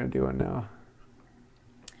 so I'm not going to do one now.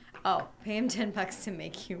 Oh, pay him $10 to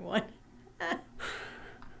make you one.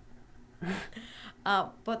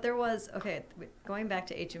 But there was, going back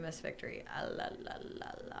to HMS Victory,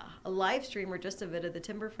 a live stream or just a bit of the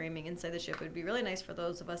timber framing inside the ship would be really nice for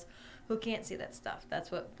those of us who can't see that stuff.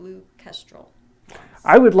 That's what Blue Kestrel wants.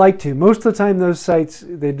 I would like to. Most of the time those sites,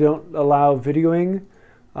 they don't allow videoing,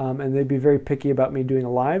 and they'd be very picky about me doing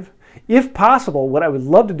a live. If possible, what I would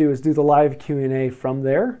love to do is do the live Q&A from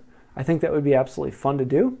there. I think that would be absolutely fun to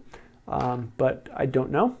do, but I don't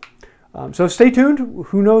know. So stay tuned.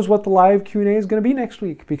 Who knows what the live Q&A is going to be next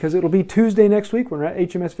week, because it'll be Tuesday next week when we're at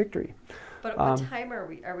HMS Victory. But what time are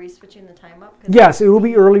we? Are we switching the time up? Yes, it will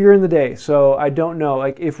be earlier in the day. So I don't know.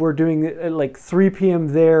 Like if we're doing it at like 3 p.m.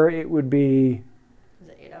 there, it would be... Is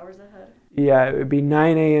it 8 hours ahead? Yeah, it would be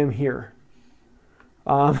 9 a.m. here.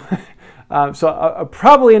 So I'll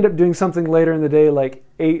probably end up doing something later in the day, like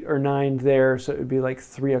 8 or 9 there. So it would be like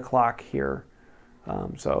 3 o'clock here.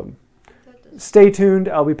 So stay tuned.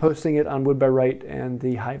 I'll be posting it on Wood by Wright and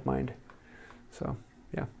the Hive Mind. So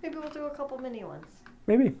yeah. Maybe we'll do a couple mini ones.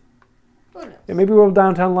 Maybe. Who knows? Yeah, maybe we'll go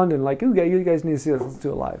downtown London. Like, ooh, you guys need to see this. Let's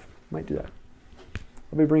do it live. Might do that.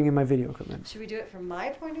 I'll be bringing my video equipment. Should we do it from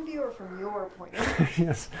my point of view or from your point of view?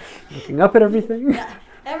 Yes. Looking up at everything. Yeah.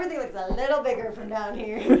 Everything looks a little bigger from down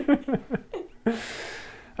here.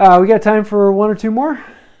 We got time for 1 or 2 more?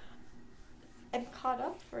 I'm caught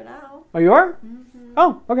up for now. Oh, you are? Mm-hmm.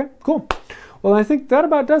 Oh, okay, cool. Well, I think that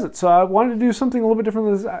about does it. So I wanted to do something a little bit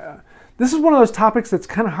different. this is one of those topics that's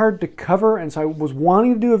kind of hard to cover, and so I was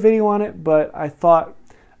wanting to do a video on it, but I thought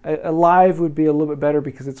a live would be a little bit better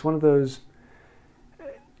because it's one of those,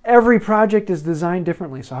 every project is designed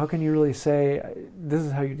differently, so how can you really say this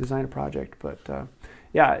is how you design a project? But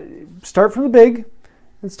yeah, start from the big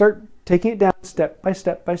and start taking it down step by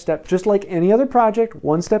step by step, just like any other project,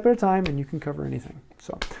 one step at a time, and you can cover anything.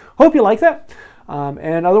 So hope you like that.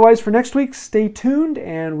 And otherwise for next week, stay tuned,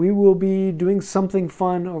 and we will be doing something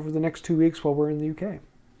fun over the next 2 weeks while we're in the UK.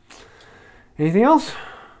 Anything else?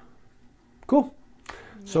 Cool.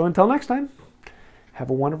 So until next time, have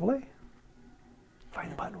a wonderful day.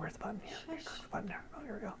 Find the button. Where's the button? Here. The button there. Oh,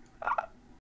 here we go.